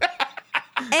sleep?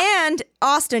 And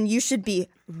Austin, you should be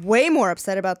way more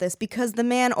upset about this because the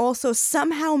man also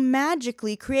somehow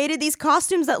magically created these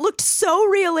costumes that looked so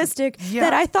realistic Yeah.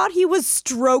 that I thought he was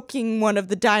stroking one of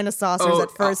the dinosaurs Oh,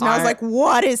 at first. And I was I- like,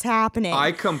 what is happening?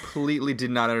 I completely did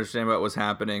not understand what was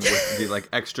happening with the like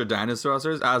extra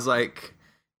dinosaurs. I was like,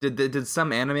 did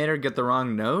some animator get the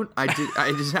wrong note? I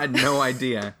just had no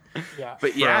idea. But For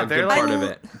yeah, a they're good like part of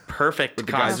it. perfect The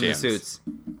guys in the costumes. suits.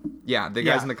 Yeah, the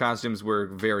guys Yeah. in the costumes were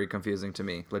very confusing to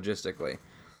me logistically.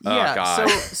 Yeah. God.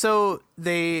 So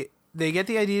they get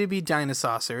the idea to be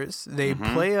dinosaurs. They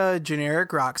play a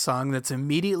generic rock song that's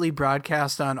immediately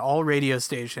broadcast on all radio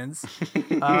stations.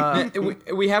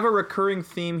 We have a recurring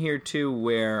theme here too,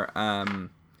 where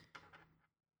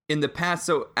in the past,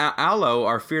 so Aloe,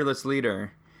 our fearless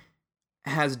leader,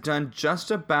 has done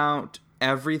just about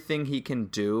everything he can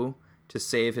do to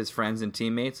save his friends and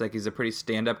teammates. Like, he's a pretty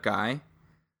stand-up guy.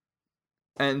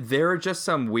 And there are just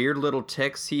some weird little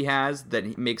tics he has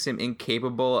that makes him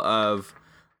incapable of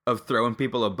throwing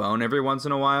people a bone every once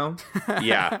in a while.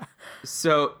 Yeah.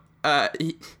 So,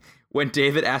 when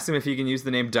David asks him if he can use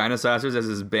the name Dinosaurs as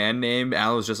his band name,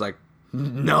 Aloe's just like,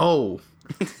 no.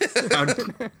 It's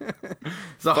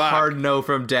a hard no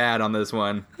from Dad on this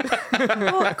one.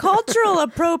 Well, cultural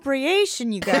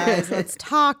appropriation, you guys. Let's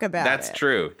talk about That's it.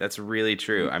 true. That's really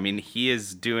true. I mean, he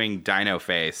is doing Dino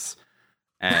Face,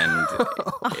 and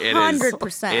it is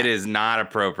 100%. it is not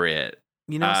appropriate.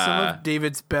 You know, some of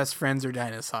David's best friends are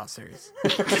dinosaurs.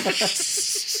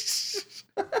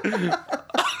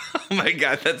 Oh my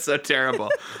god, that's so terrible.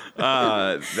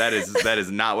 That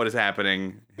is not what is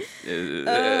happening.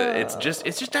 it's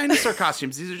just dinosaur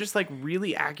costumes. These are just like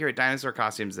really accurate dinosaur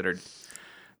costumes that are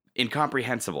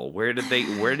incomprehensible. Where did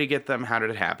they get them? How did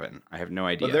it happen? I have no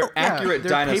idea. But they're accurate they're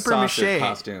dinosaur papier-mâché.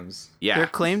 costumes. yeah, They're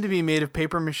claimed to be made of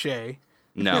paper mache.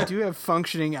 no, They do have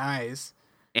functioning eyes.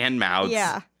 and mouths.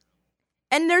 Yeah.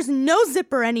 And there's no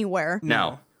zipper anywhere,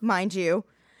 No. mind you.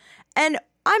 And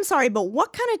I'm sorry, but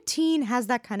what kind of teen has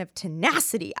that kind of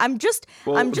tenacity? I'm just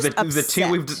the upset.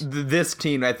 teen this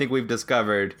teen I think we've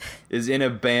discovered is in a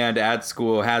band at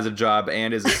school, has a job,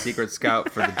 and is a secret scout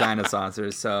for the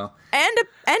dinosaurs. So and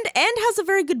has a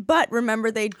very good butt. Remember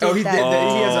they did he that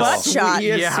he has butt a sweet, shot. he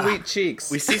has Yeah. sweet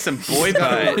cheeks. We see some boy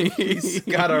butt. He's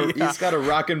got a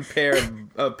rocking pair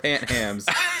of pant hams.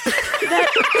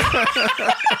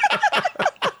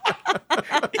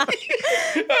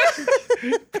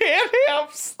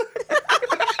 Panhamps.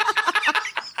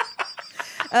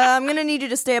 I'm gonna need you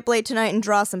to stay up late tonight and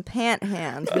draw some pant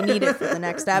hands. We need it for the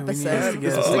next episode. to get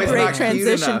This us is some a boy's great not cute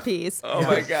transition enough. piece. Oh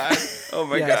my god. Oh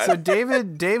my Yeah, god. so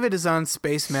David is on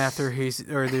space math, or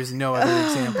there's no other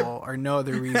example or no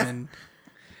other reason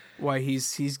why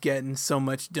he's getting so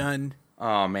much done.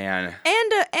 Oh man.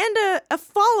 And a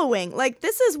following. Like,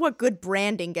 this is what good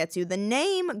branding gets you. The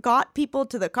name got people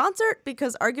to the concert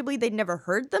because arguably they'd never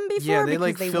heard them before Yeah, they because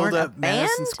like they filled weren't up a band.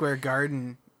 Madison Square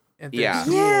Garden. At their Yeah.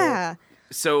 school. Yeah.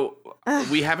 So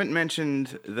we haven't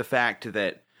mentioned the fact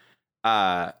that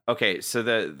okay, so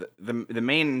the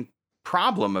main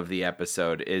problem of the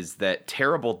episode is that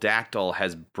Terrible Dactyl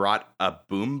has brought a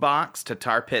boombox to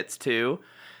Tar Pits 2.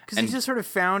 Because he just sort of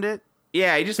found it.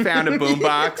 Yeah, he just found a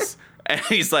boombox. And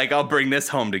he's like, I'll bring this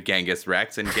home to Genghis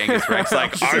Rex. And Genghis Rex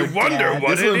like, I wonder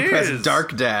what This will it impress is.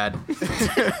 Dark Dad.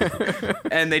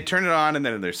 And they turn it on, and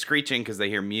then they're screeching because they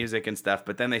hear music and stuff.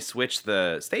 But then they switch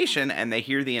the station, and they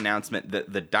hear the announcement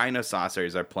that the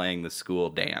Dinosaucers are playing the school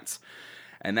dance.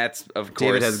 And that's, of course...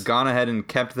 David has gone ahead and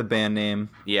kept the band name,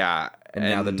 Yeah. and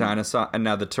now the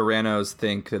Tyrannos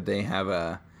think that they have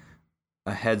a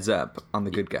heads up on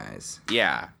the good guys.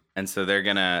 Yeah. And so they're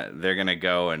gonna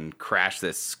go and crash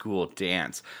this school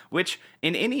dance, which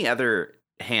in any other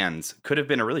hands could have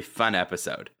been a really fun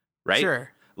episode, right?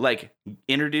 Sure. Like,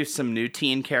 introduce some new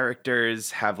teen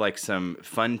characters, have like some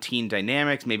fun teen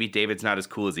dynamics. Maybe David's not as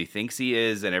cool as he thinks he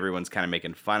is, and everyone's kind of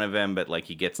making fun of him, but like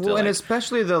he gets to Well, like, and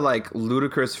especially the like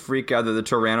ludicrous freak out that the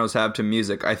Tyrannos have to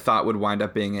music, I thought would wind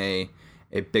up being a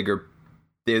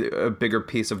bigger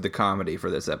piece of the comedy for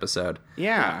this episode.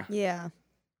 yeah. Yeah.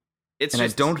 It's And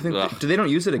just, I don't think ugh. they don't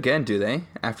use it again, do they?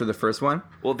 After the first one?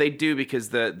 Well, they do, because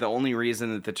the only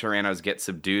reason that the Tyrannos get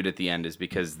subdued at the end is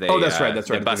because they Oh, that's right, that's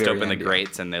right, they at the bust very open the end, yeah.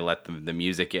 grates and they let the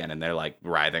music in, and they're like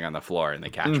writhing on the floor, and they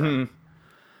catch Mm-hmm. her.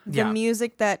 The Yeah.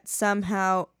 music that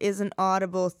somehow isn't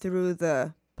audible through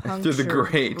the Through the punctured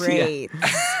grate, yeah. grates.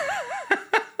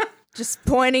 Just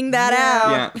pointing that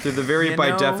out. Yeah, through the very You by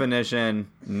know-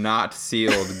 definition not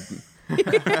sealed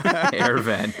air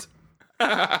vent.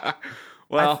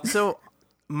 Well, So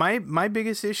my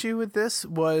biggest issue with this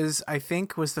was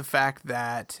the fact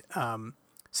that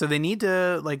so they need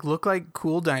to like look like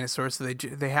cool dinosaurs. So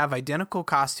they have identical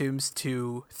costumes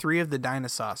to 3 of the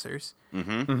Dinosaucers.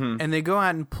 And they go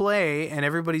out and play, and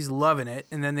everybody's loving it.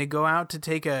 And then they go out to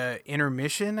take a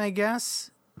intermission, I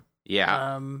guess.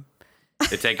 yeah,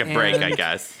 they take a break, I and-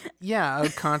 guess, Yeah, a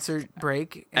concert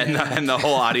break. and the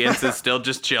whole audience is still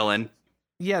just chilling.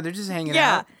 Yeah, they're just hanging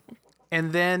Yeah. out.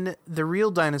 And then the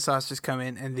real Dinosaurs come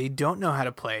in, and they don't know how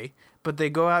to play, but they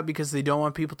go out because they don't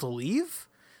want people to leave.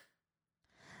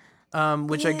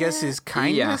 Which I guess is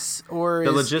kindness, or The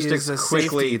is logistics a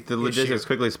quickly safety issue.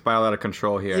 quickly spiral out of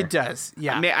control here. It does,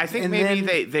 yeah. I think And maybe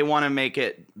then- they want to make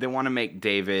it. They want to make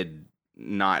David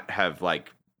not have like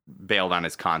bailed on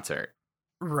his concert.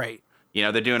 Right. You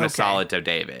know, they're doing a Okay. solid to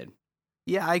David.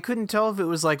 Yeah, I couldn't tell if it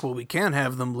was like, well, we can't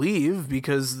have them leave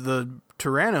because the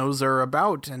Tyrannos are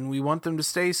about and we want them to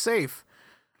stay safe.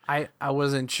 I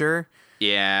wasn't sure.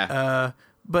 Yeah.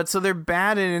 But so they're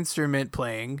bad at instrument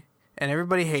playing and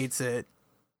everybody hates it.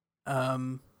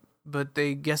 But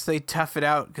they tough it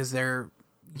out because they're,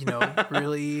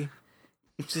 really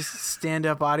just stand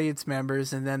up audience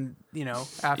members. And then,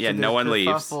 after Yeah, no one leaves.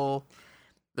 kerfuffle,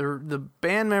 the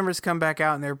band members come back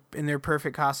out in their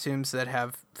perfect costumes that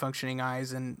have functioning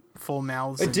eyes and full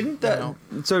mouths. And, Didn't that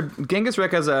so Genghis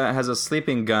Rex has a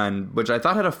sleeping gun, which I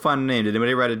thought had a fun name. Did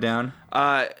anybody write it down?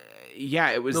 Yeah,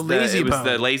 it was The the lazy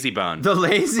bone. lazy bone. The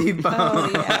Lazy Bone. Oh,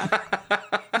 yeah.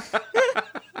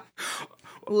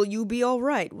 Will you be all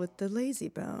right with the lazy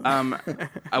bone?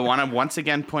 I want to once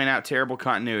again point out terrible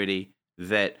continuity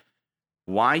that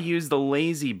why use the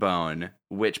lazy bone,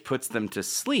 which puts them to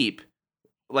sleep?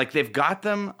 Like, they've got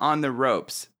them on the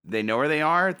ropes. they know where they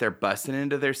are. They're busting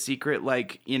into their secret,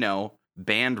 like,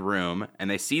 band room, and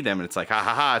they see them, and it's like, ha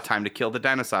ha ha, time to kill the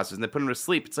dinosaurs, and they put them to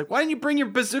sleep. It's like, why didn't you bring your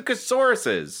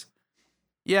bazooka-sauruses?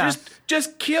 Yeah.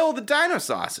 Just kill the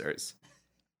dinosaurs.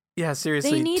 Yeah,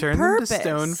 seriously, They need turn purpose. them to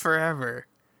stone forever.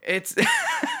 It's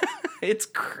it's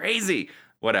crazy.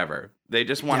 Whatever. They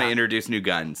just want to Yeah. introduce new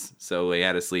guns, so they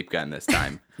had a sleep gun this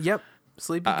time. Yep.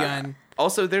 Sleepy gun.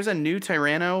 Also, there's a new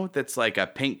Tyranno that's like a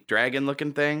pink dragon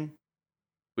looking thing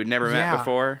we'd never met Yeah.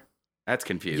 before. That's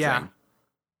confusing. Yeah.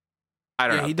 I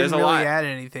don't Yeah, know. he There's didn't a really lot. add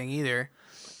anything either.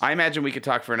 I imagine we could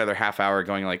talk for another half hour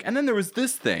going like, and then there was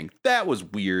this thing. That was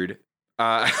weird.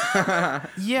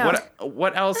 Yeah.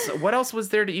 What else was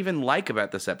there to even like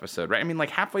about this episode, right? I mean,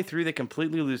 like halfway through they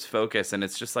completely lose focus and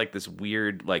it's just like this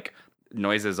weird like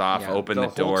noises off, open the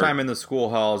whole door. time in the school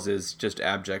halls is just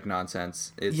abject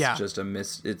nonsense. It's Yeah. just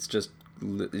it's just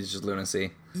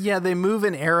lunacy. Yeah, they move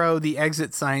an arrow, the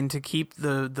exit sign, to keep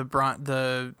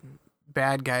the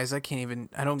bad guys. I don't even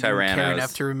care Tyrannos.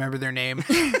 enough to remember their name.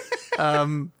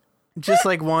 Just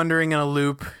like wandering in a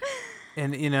loop,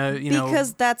 and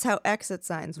Because that's how exit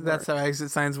signs work. that's how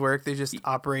exit signs work. They just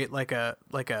operate like a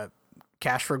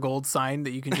cash for gold sign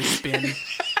that you can just spin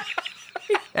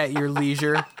at your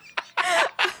leisure.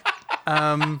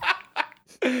 And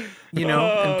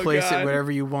place it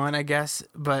wherever you want, I guess.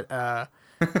 But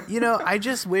I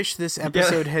just wish this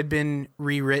episode had been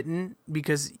rewritten,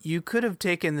 because you could have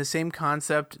taken the same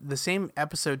concept, the same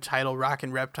episode title,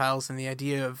 Rockin' Reptiles, and the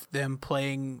idea of them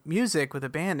playing music with a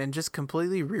band, and just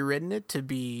completely rewritten it to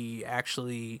be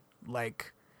actually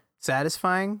like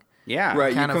satisfying. Yeah.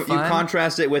 Right, you Kinda fun.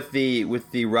 contrast it with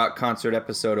the rock concert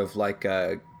episode of like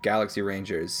Galaxy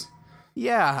Rangers.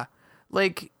 Yeah,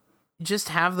 like just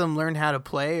have them learn how to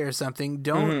play or something.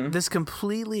 Don't this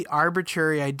completely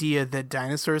arbitrary idea that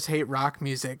dinosaurs hate rock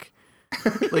music,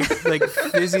 like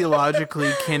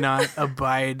physiologically cannot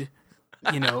abide.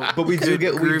 But we do good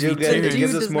get groovy it tunes.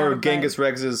 gives us Does more not of Genghis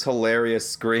Rex's hilarious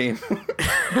scream. So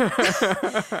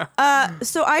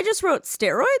I just wrote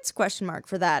steroids ?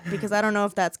 For that, because I don't know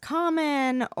if that's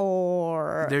common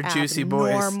or They're juicy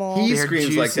boys. abnormal. He They're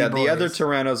screams like juicy that. The other boys.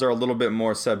 Tyrannos are a little bit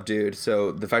more subdued,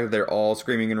 so the fact that they're all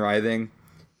screaming and writhing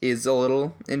is a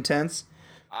little intense.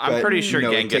 I'm But, pretty sure it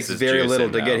Genghis takes is very little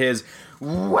juicing, to get though. his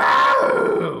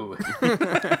wow.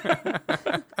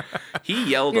 He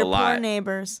yelled Your a lot. poor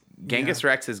neighbors. Genghis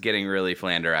Rex is getting really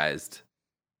Flanderized,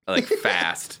 like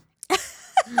fast.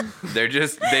 they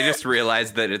just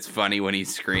realized that it's funny when he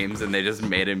screams, and they just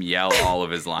made him yell all of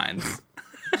his lines.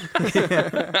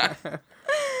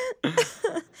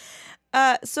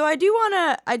 So I do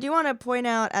wanna point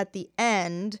out at the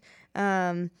end,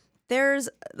 there's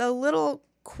a little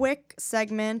quick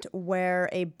segment where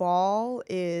a ball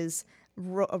is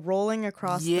rolling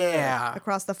across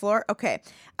the floor. Okay,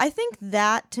 I think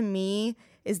that to me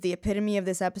is the epitome of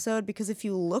this episode, because if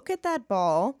you look at that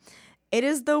ball, it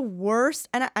is the worst.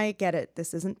 And I get it,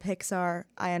 this isn't Pixar,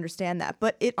 I understand that,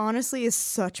 but it honestly is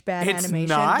such bad It's animation.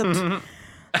 not?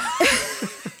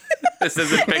 This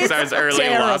isn't Pixar's early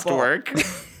lost terrible. work.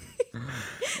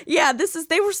 Yeah,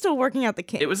 they were still working out the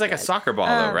kinks. It was like a soccer ball,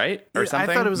 though, right? Or I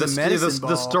something? thought it was a medicine ball.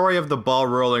 The story of the ball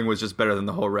rolling was just better than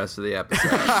the whole rest of the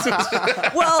episode.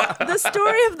 Well, the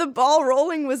story of the ball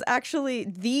rolling was actually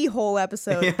the whole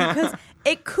episode, because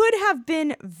it could have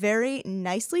been very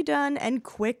nicely done and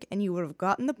quick, and you would have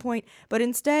gotten the point, but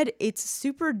instead it's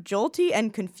super jolty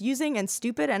and confusing and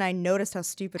stupid, and I noticed how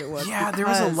stupid it was. Yeah, there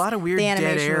was a because lot of weird the dead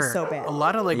animation air. was so bad. A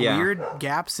lot of Yeah. weird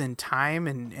gaps in time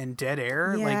and dead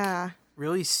air. Yeah. Like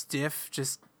really stiff,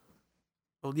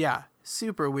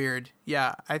 super weird.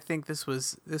 Yeah, I think this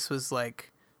was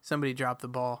like somebody dropped the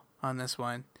ball on this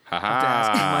one. I have to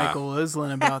ask Michael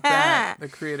Islin about that, the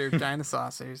creator of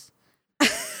Dinosaurs.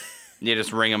 You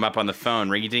just ring him up on the phone.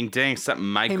 Ringy ding ding. Something,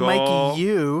 Hey, Michael. Mikey,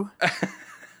 you.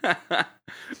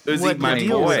 Uzi, What my the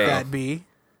deal boy. would that be?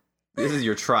 This is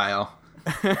your trial.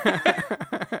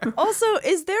 Also,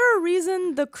 is there a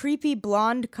reason the creepy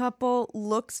blonde couple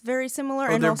looks very similar?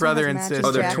 Oh, and they're also brother has and matching sister.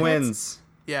 Oh, they're jackets? twins.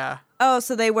 Yeah. Oh,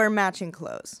 so they wear matching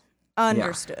clothes.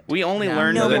 Understood. We only Yeah.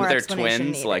 learned No that more they're explanation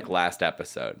twins needed. like last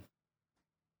episode.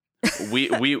 We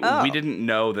Oh. we didn't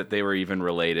know that they were even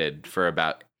related for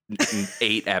about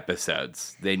 8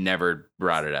 episodes. They never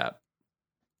brought it up.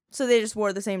 So they just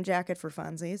wore the same jacket for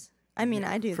funsies. I mean,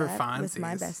 I do For that with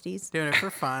my funsies. besties. Doing it for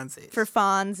funsies. For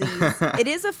funsies. It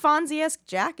is a Fonzie-esque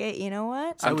jacket, you know what? I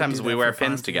would Sometimes do we that wear for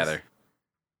pins funsies. together.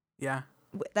 Yeah.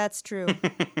 That's true.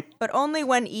 But only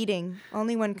when eating,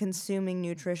 only when consuming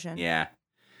nutrition. Yeah.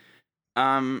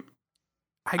 I don't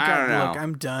got know. look,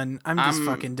 I'm done. I'm just I'm-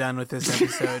 fucking done with this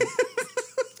episode.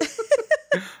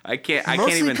 I can't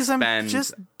Mostly even because spend. I'm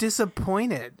just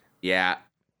disappointed. Yeah.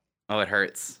 Oh, it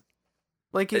hurts.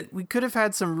 Like we could have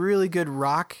had some really good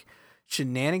rock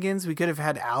shenanigans. We could have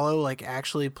had Aloe like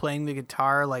actually playing the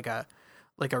guitar like a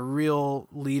real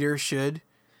leader should.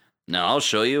 Now I'll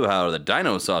show you how the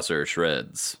Dino Saucer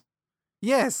shreds.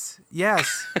 Yes.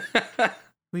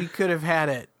 We could have had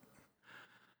it.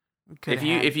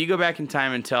 If you go back in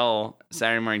time and tell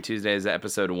Saturday Morning Tuesdays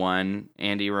episode 1,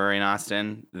 Andy, Rory, and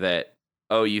Austin that,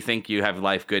 oh, you think you have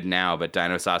life good now, but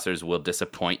Dino Saucers will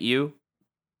disappoint you,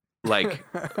 like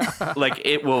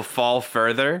it will fall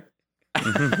further.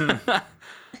 I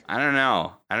don't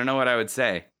know what I would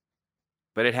say,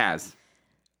 but it has.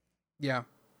 Yeah.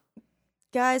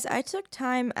 Guys, I took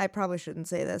time. I probably shouldn't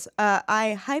say this.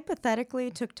 I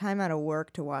hypothetically took time out of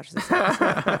work to watch this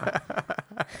episode.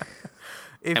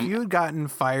 If you had gotten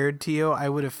fired, Tio, I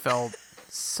would have felt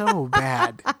so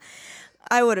bad.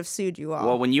 I would have sued you all.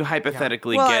 Well, when you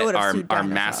hypothetically Well, I get would've sued our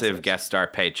Dino massive Saucers. guest star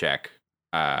paycheck,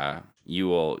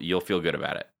 you'll feel good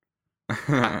about it.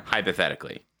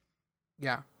 Hypothetically.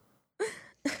 Yeah.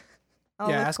 I'll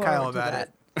Yeah, look ask Kyle forward to about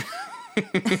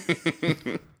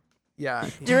that. it. Yeah.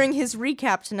 During his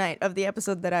recap tonight of the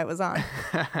episode that I was on.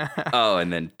 Oh,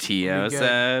 and then Tio Pretty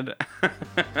said.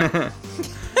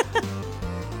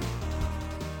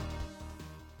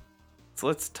 So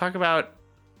let's talk about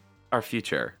our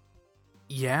future.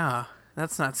 Yeah,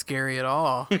 that's not scary at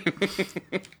all.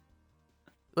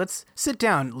 Let's sit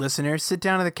down, listeners. Sit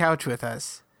down on the couch with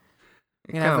us.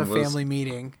 We're gonna have a family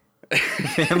meeting.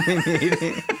 Family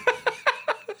meeting.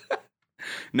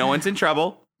 No one's in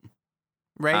trouble.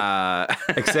 Right?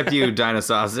 Except you,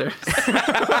 Dinosaurs.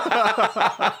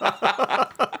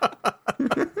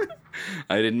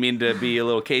 I didn't mean to be a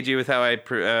little cagey with how I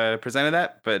presented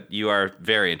that, but you are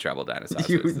very in trouble,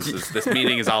 Dinosaurs. This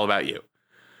meeting is all about you.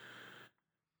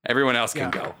 Everyone else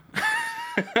can go.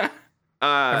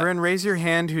 Everyone raise your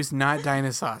hand who's not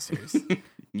dinosaurs.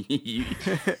 You-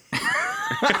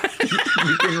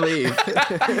 You can leave. You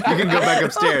can go back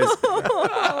upstairs.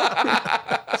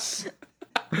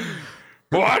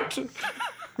 What?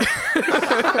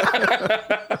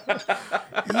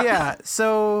 Yeah,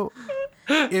 so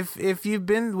if you've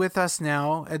been with us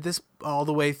now at this all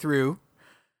the way through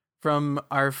from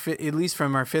our at least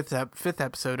from our fifth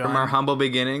episode From on, our humble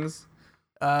beginnings.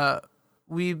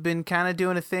 we've been kind of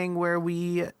doing a thing where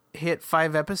we hit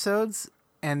 5 episodes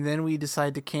and then we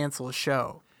decide to cancel a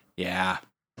show. Yeah.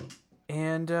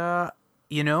 And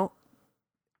you know,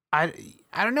 I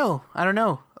don't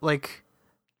know. Like,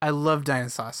 I love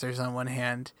Dinosaurs on one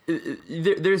hand.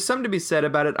 There's something to be said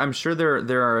about it. I'm sure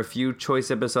there are a few choice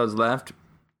episodes left.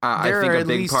 I There think are a at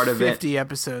big least part of 50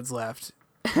 episodes left.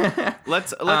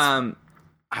 Let's I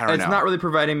don't know. It's not really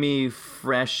providing me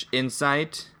fresh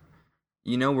insight.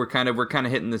 You know, we're kind of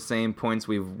hitting the same points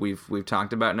we've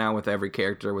talked about now with every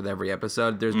character, with every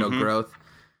episode. There's no growth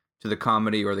to the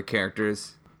comedy or the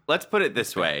characters. Let's put it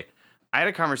this way. I had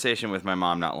a conversation with my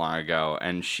mom not long ago,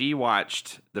 and she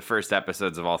watched the first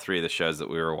episodes of all 3 of the shows that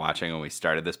we were watching when we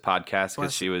started this podcast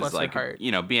because she was bless her like, heart.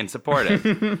 you know, being supportive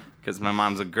because my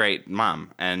mom's a great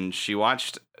mom, and she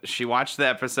watched the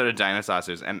episode of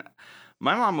Dinosaurs, and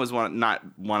my mom was not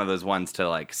one of those ones to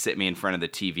like sit me in front of the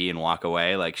TV and walk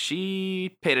away. Like,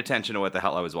 she paid attention to what the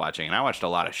hell I was watching, and I watched a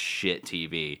lot of shit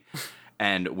TV.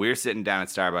 And we're sitting down at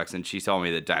Starbucks, and she told me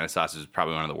that Dinosaurs is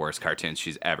probably one of the worst cartoons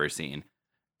she's ever seen.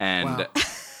 And Wow.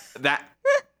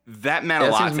 that meant a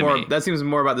lot to me. That seems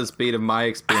more about the speed of my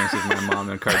experience with my mom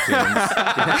and cartoons.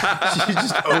 She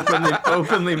just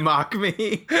openly mock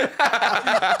me.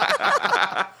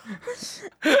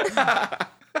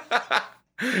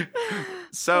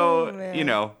 So, Oh, man. you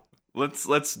know,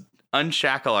 let's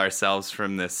unshackle ourselves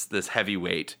from this heavy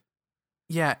weight.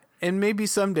 Yeah, and maybe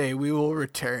someday we will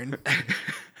return.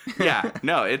 Yeah,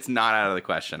 no, it's not out of the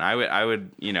question. I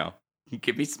would, you know,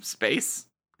 give me some space.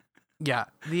 Yeah,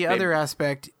 the other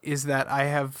aspect is that I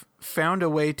have found a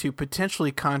way to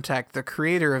potentially contact the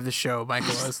creator of the show,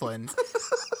 Michael Oslin.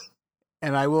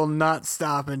 And I will not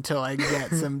stop until I get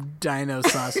some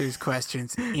Dinosaurs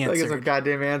questions Like it's some answered.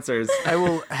 goddamn answers. I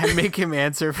will make him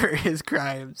answer for his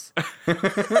crimes.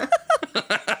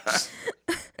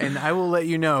 And I will let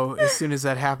you know as soon as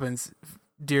that happens,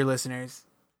 dear listeners.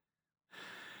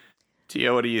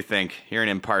 Tio, what do you think? You're an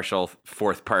impartial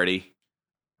fourth party.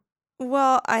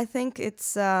 Well, I think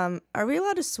it's are we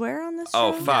allowed to swear on this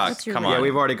Oh, show? fuck, What's your come rating? on. Yeah,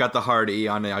 we've already got the hard E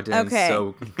on the audience. Okay.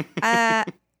 So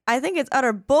I think it's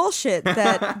utter bullshit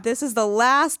that this is the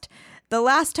last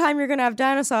time you're gonna have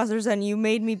Dinosaurs, and you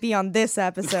made me be on this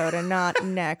episode and not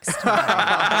next time.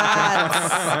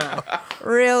 That's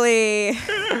really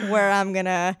where I'm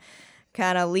gonna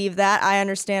kind of leave that. I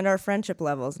understand our friendship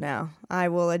levels now. I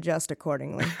will adjust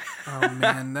accordingly. Oh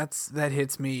man, that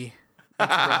hits me.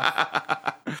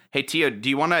 Hey Tio, do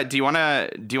you wanna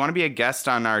be a guest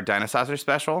on our Dinosaur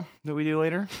special that we do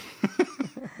later?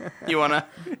 You wanna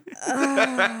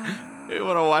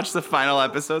watch the final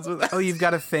episodes with us? Oh, you've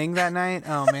got a thing that night?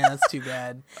 Oh man, that's too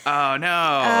bad. Oh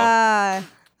no.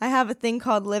 I have a thing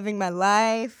called Living My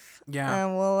Life. Yeah.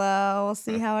 And we'll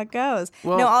see how it goes.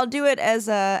 Well- no, I'll do it as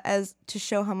to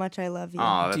show how much I love you.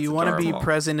 Aw, that's Do you want to be adorable.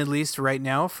 present at least right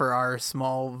now for our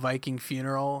small Viking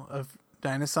funeral of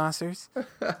Dinosaurs?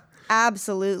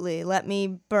 Absolutely. Let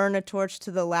me burn a torch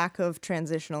to the lack of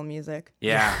transitional music.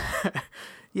 Yeah.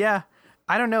 Yeah.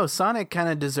 I don't know. Sonic kind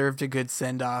of deserved a good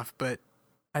send off, but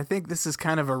I think this is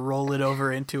kind of a roll it over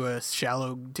into a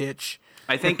shallow ditch.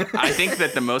 I think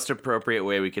that the most appropriate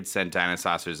way we could send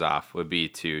Dinosaurs off would be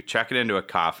to chuck it into a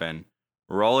coffin,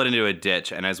 roll it into a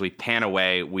ditch, and as we pan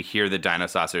away, we hear the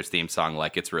Dinosaurs theme song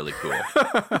like it's really cool.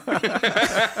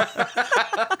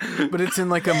 But it's in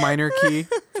like a minor key.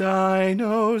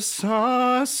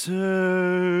 Dinosaurs.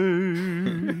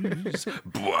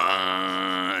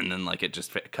 And then like it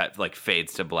just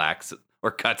fades to black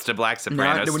or cuts to black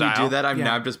soprano Now, when style. you do that, I'm Yeah.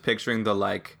 now just picturing the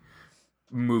like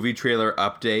movie trailer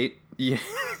update. Yeah,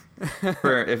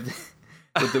 where if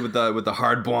with the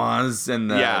hard bois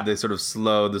and the sort of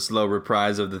slow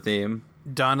reprise of the theme.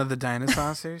 Dawn of the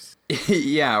Dinosaurs.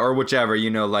 Yeah, or whichever,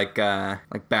 like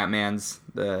Batman's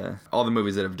all the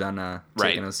movies that have done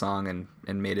taken a song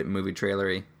and made it movie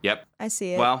trailery. Yep. I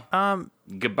see it. Well,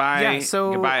 goodbye. Yeah,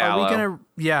 so goodbye, are Aloe. we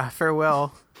gonna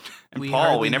farewell. And we Paul,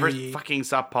 hardly we never knew ye. fucking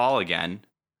saw Paul again.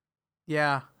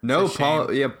 Yeah. No, it's a Paul.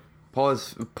 shame. Yeah, Paul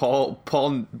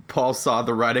saw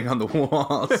the writing on the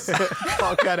walls.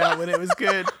 Paul got out when it was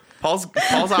good. Paul's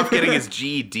off getting his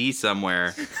GED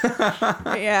somewhere.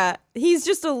 Yeah. He's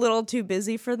just a little too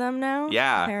busy for them now.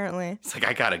 Yeah. Apparently. It's like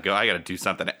I gotta go. I gotta do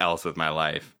something else with my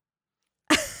life.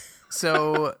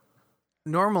 So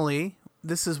normally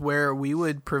this is where we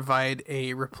would provide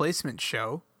a replacement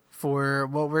show for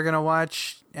what we're gonna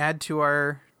watch, add to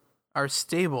our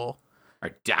stable.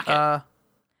 Our docket.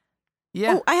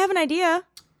 Yeah. Oh, I have an idea.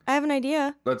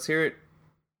 Let's hear it.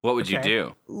 What would you okay.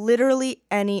 do? Literally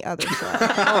any other show.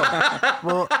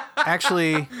 Well,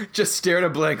 actually, Just stare at a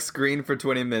blank screen for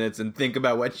 20 minutes and think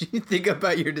about what you think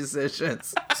about your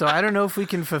decisions. so I don't know if we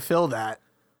can fulfill that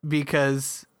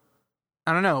because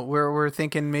I don't know. We're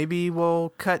thinking maybe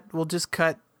we'll just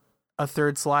cut a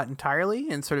third slot entirely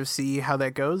and sort of see how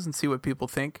that goes and see what people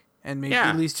think, and maybe Yeah.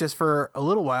 at least just for a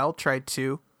little while try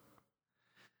to.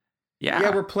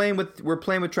 Yeah, we're playing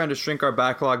with trying to shrink our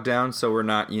backlog down so we're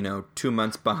not 2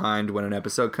 months behind when an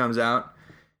episode comes out,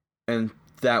 and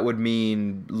that would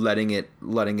mean letting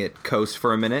it coast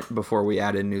for a minute before we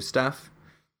add in new stuff.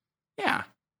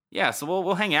 Yeah. So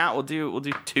we'll hang out. We'll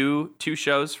do two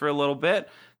shows for a little bit.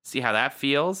 See how that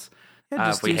feels. Yeah,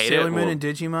 just if we do hate Sailor it, Moon we'll and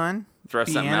Digimon. throw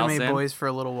Be something else Anime in. Boys for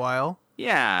a little while.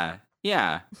 Yeah.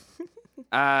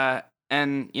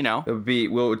 And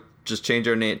We'll just change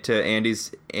our name to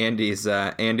Andy's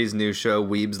new show,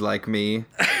 Weebs Like Me.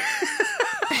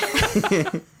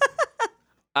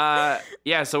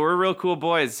 yeah. So we're real cool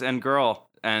boys and girl,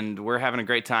 and we're having a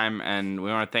great time. And we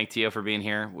want to thank Tio for being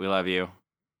here. We love you.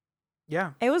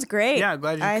 Yeah. It was great. Yeah,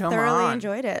 glad you I come thoroughly on.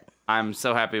 enjoyed it. I'm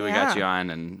so happy we got Yeah. you on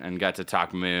and got to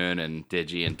talk Moon and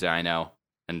Digi and Dino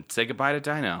and say goodbye to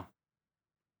Dino.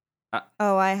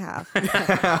 Oh, I have.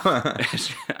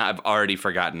 I've already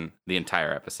forgotten the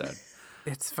entire episode.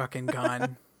 It's fucking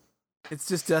gone. It's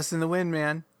just dust in the wind,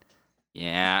 man.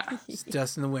 Yeah. It's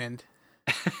dust in the wind.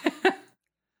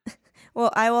 Well,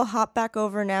 I will hop back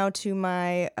over now to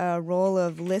my role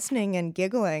of listening and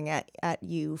giggling at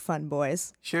you fun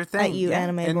boys. Sure thing. you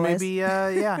anime and boys.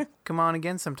 maybe, come on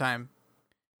again sometime.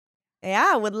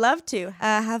 Yeah, would love to.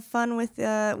 Have fun with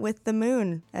the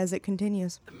moon as it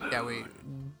continues. Yeah, we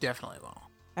definitely will.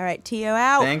 All right, Tio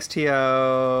out. Thanks,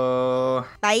 Tio.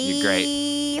 Bye. You're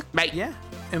great. Bye. Yeah.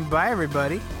 And bye,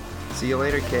 everybody. See you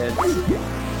later, kids.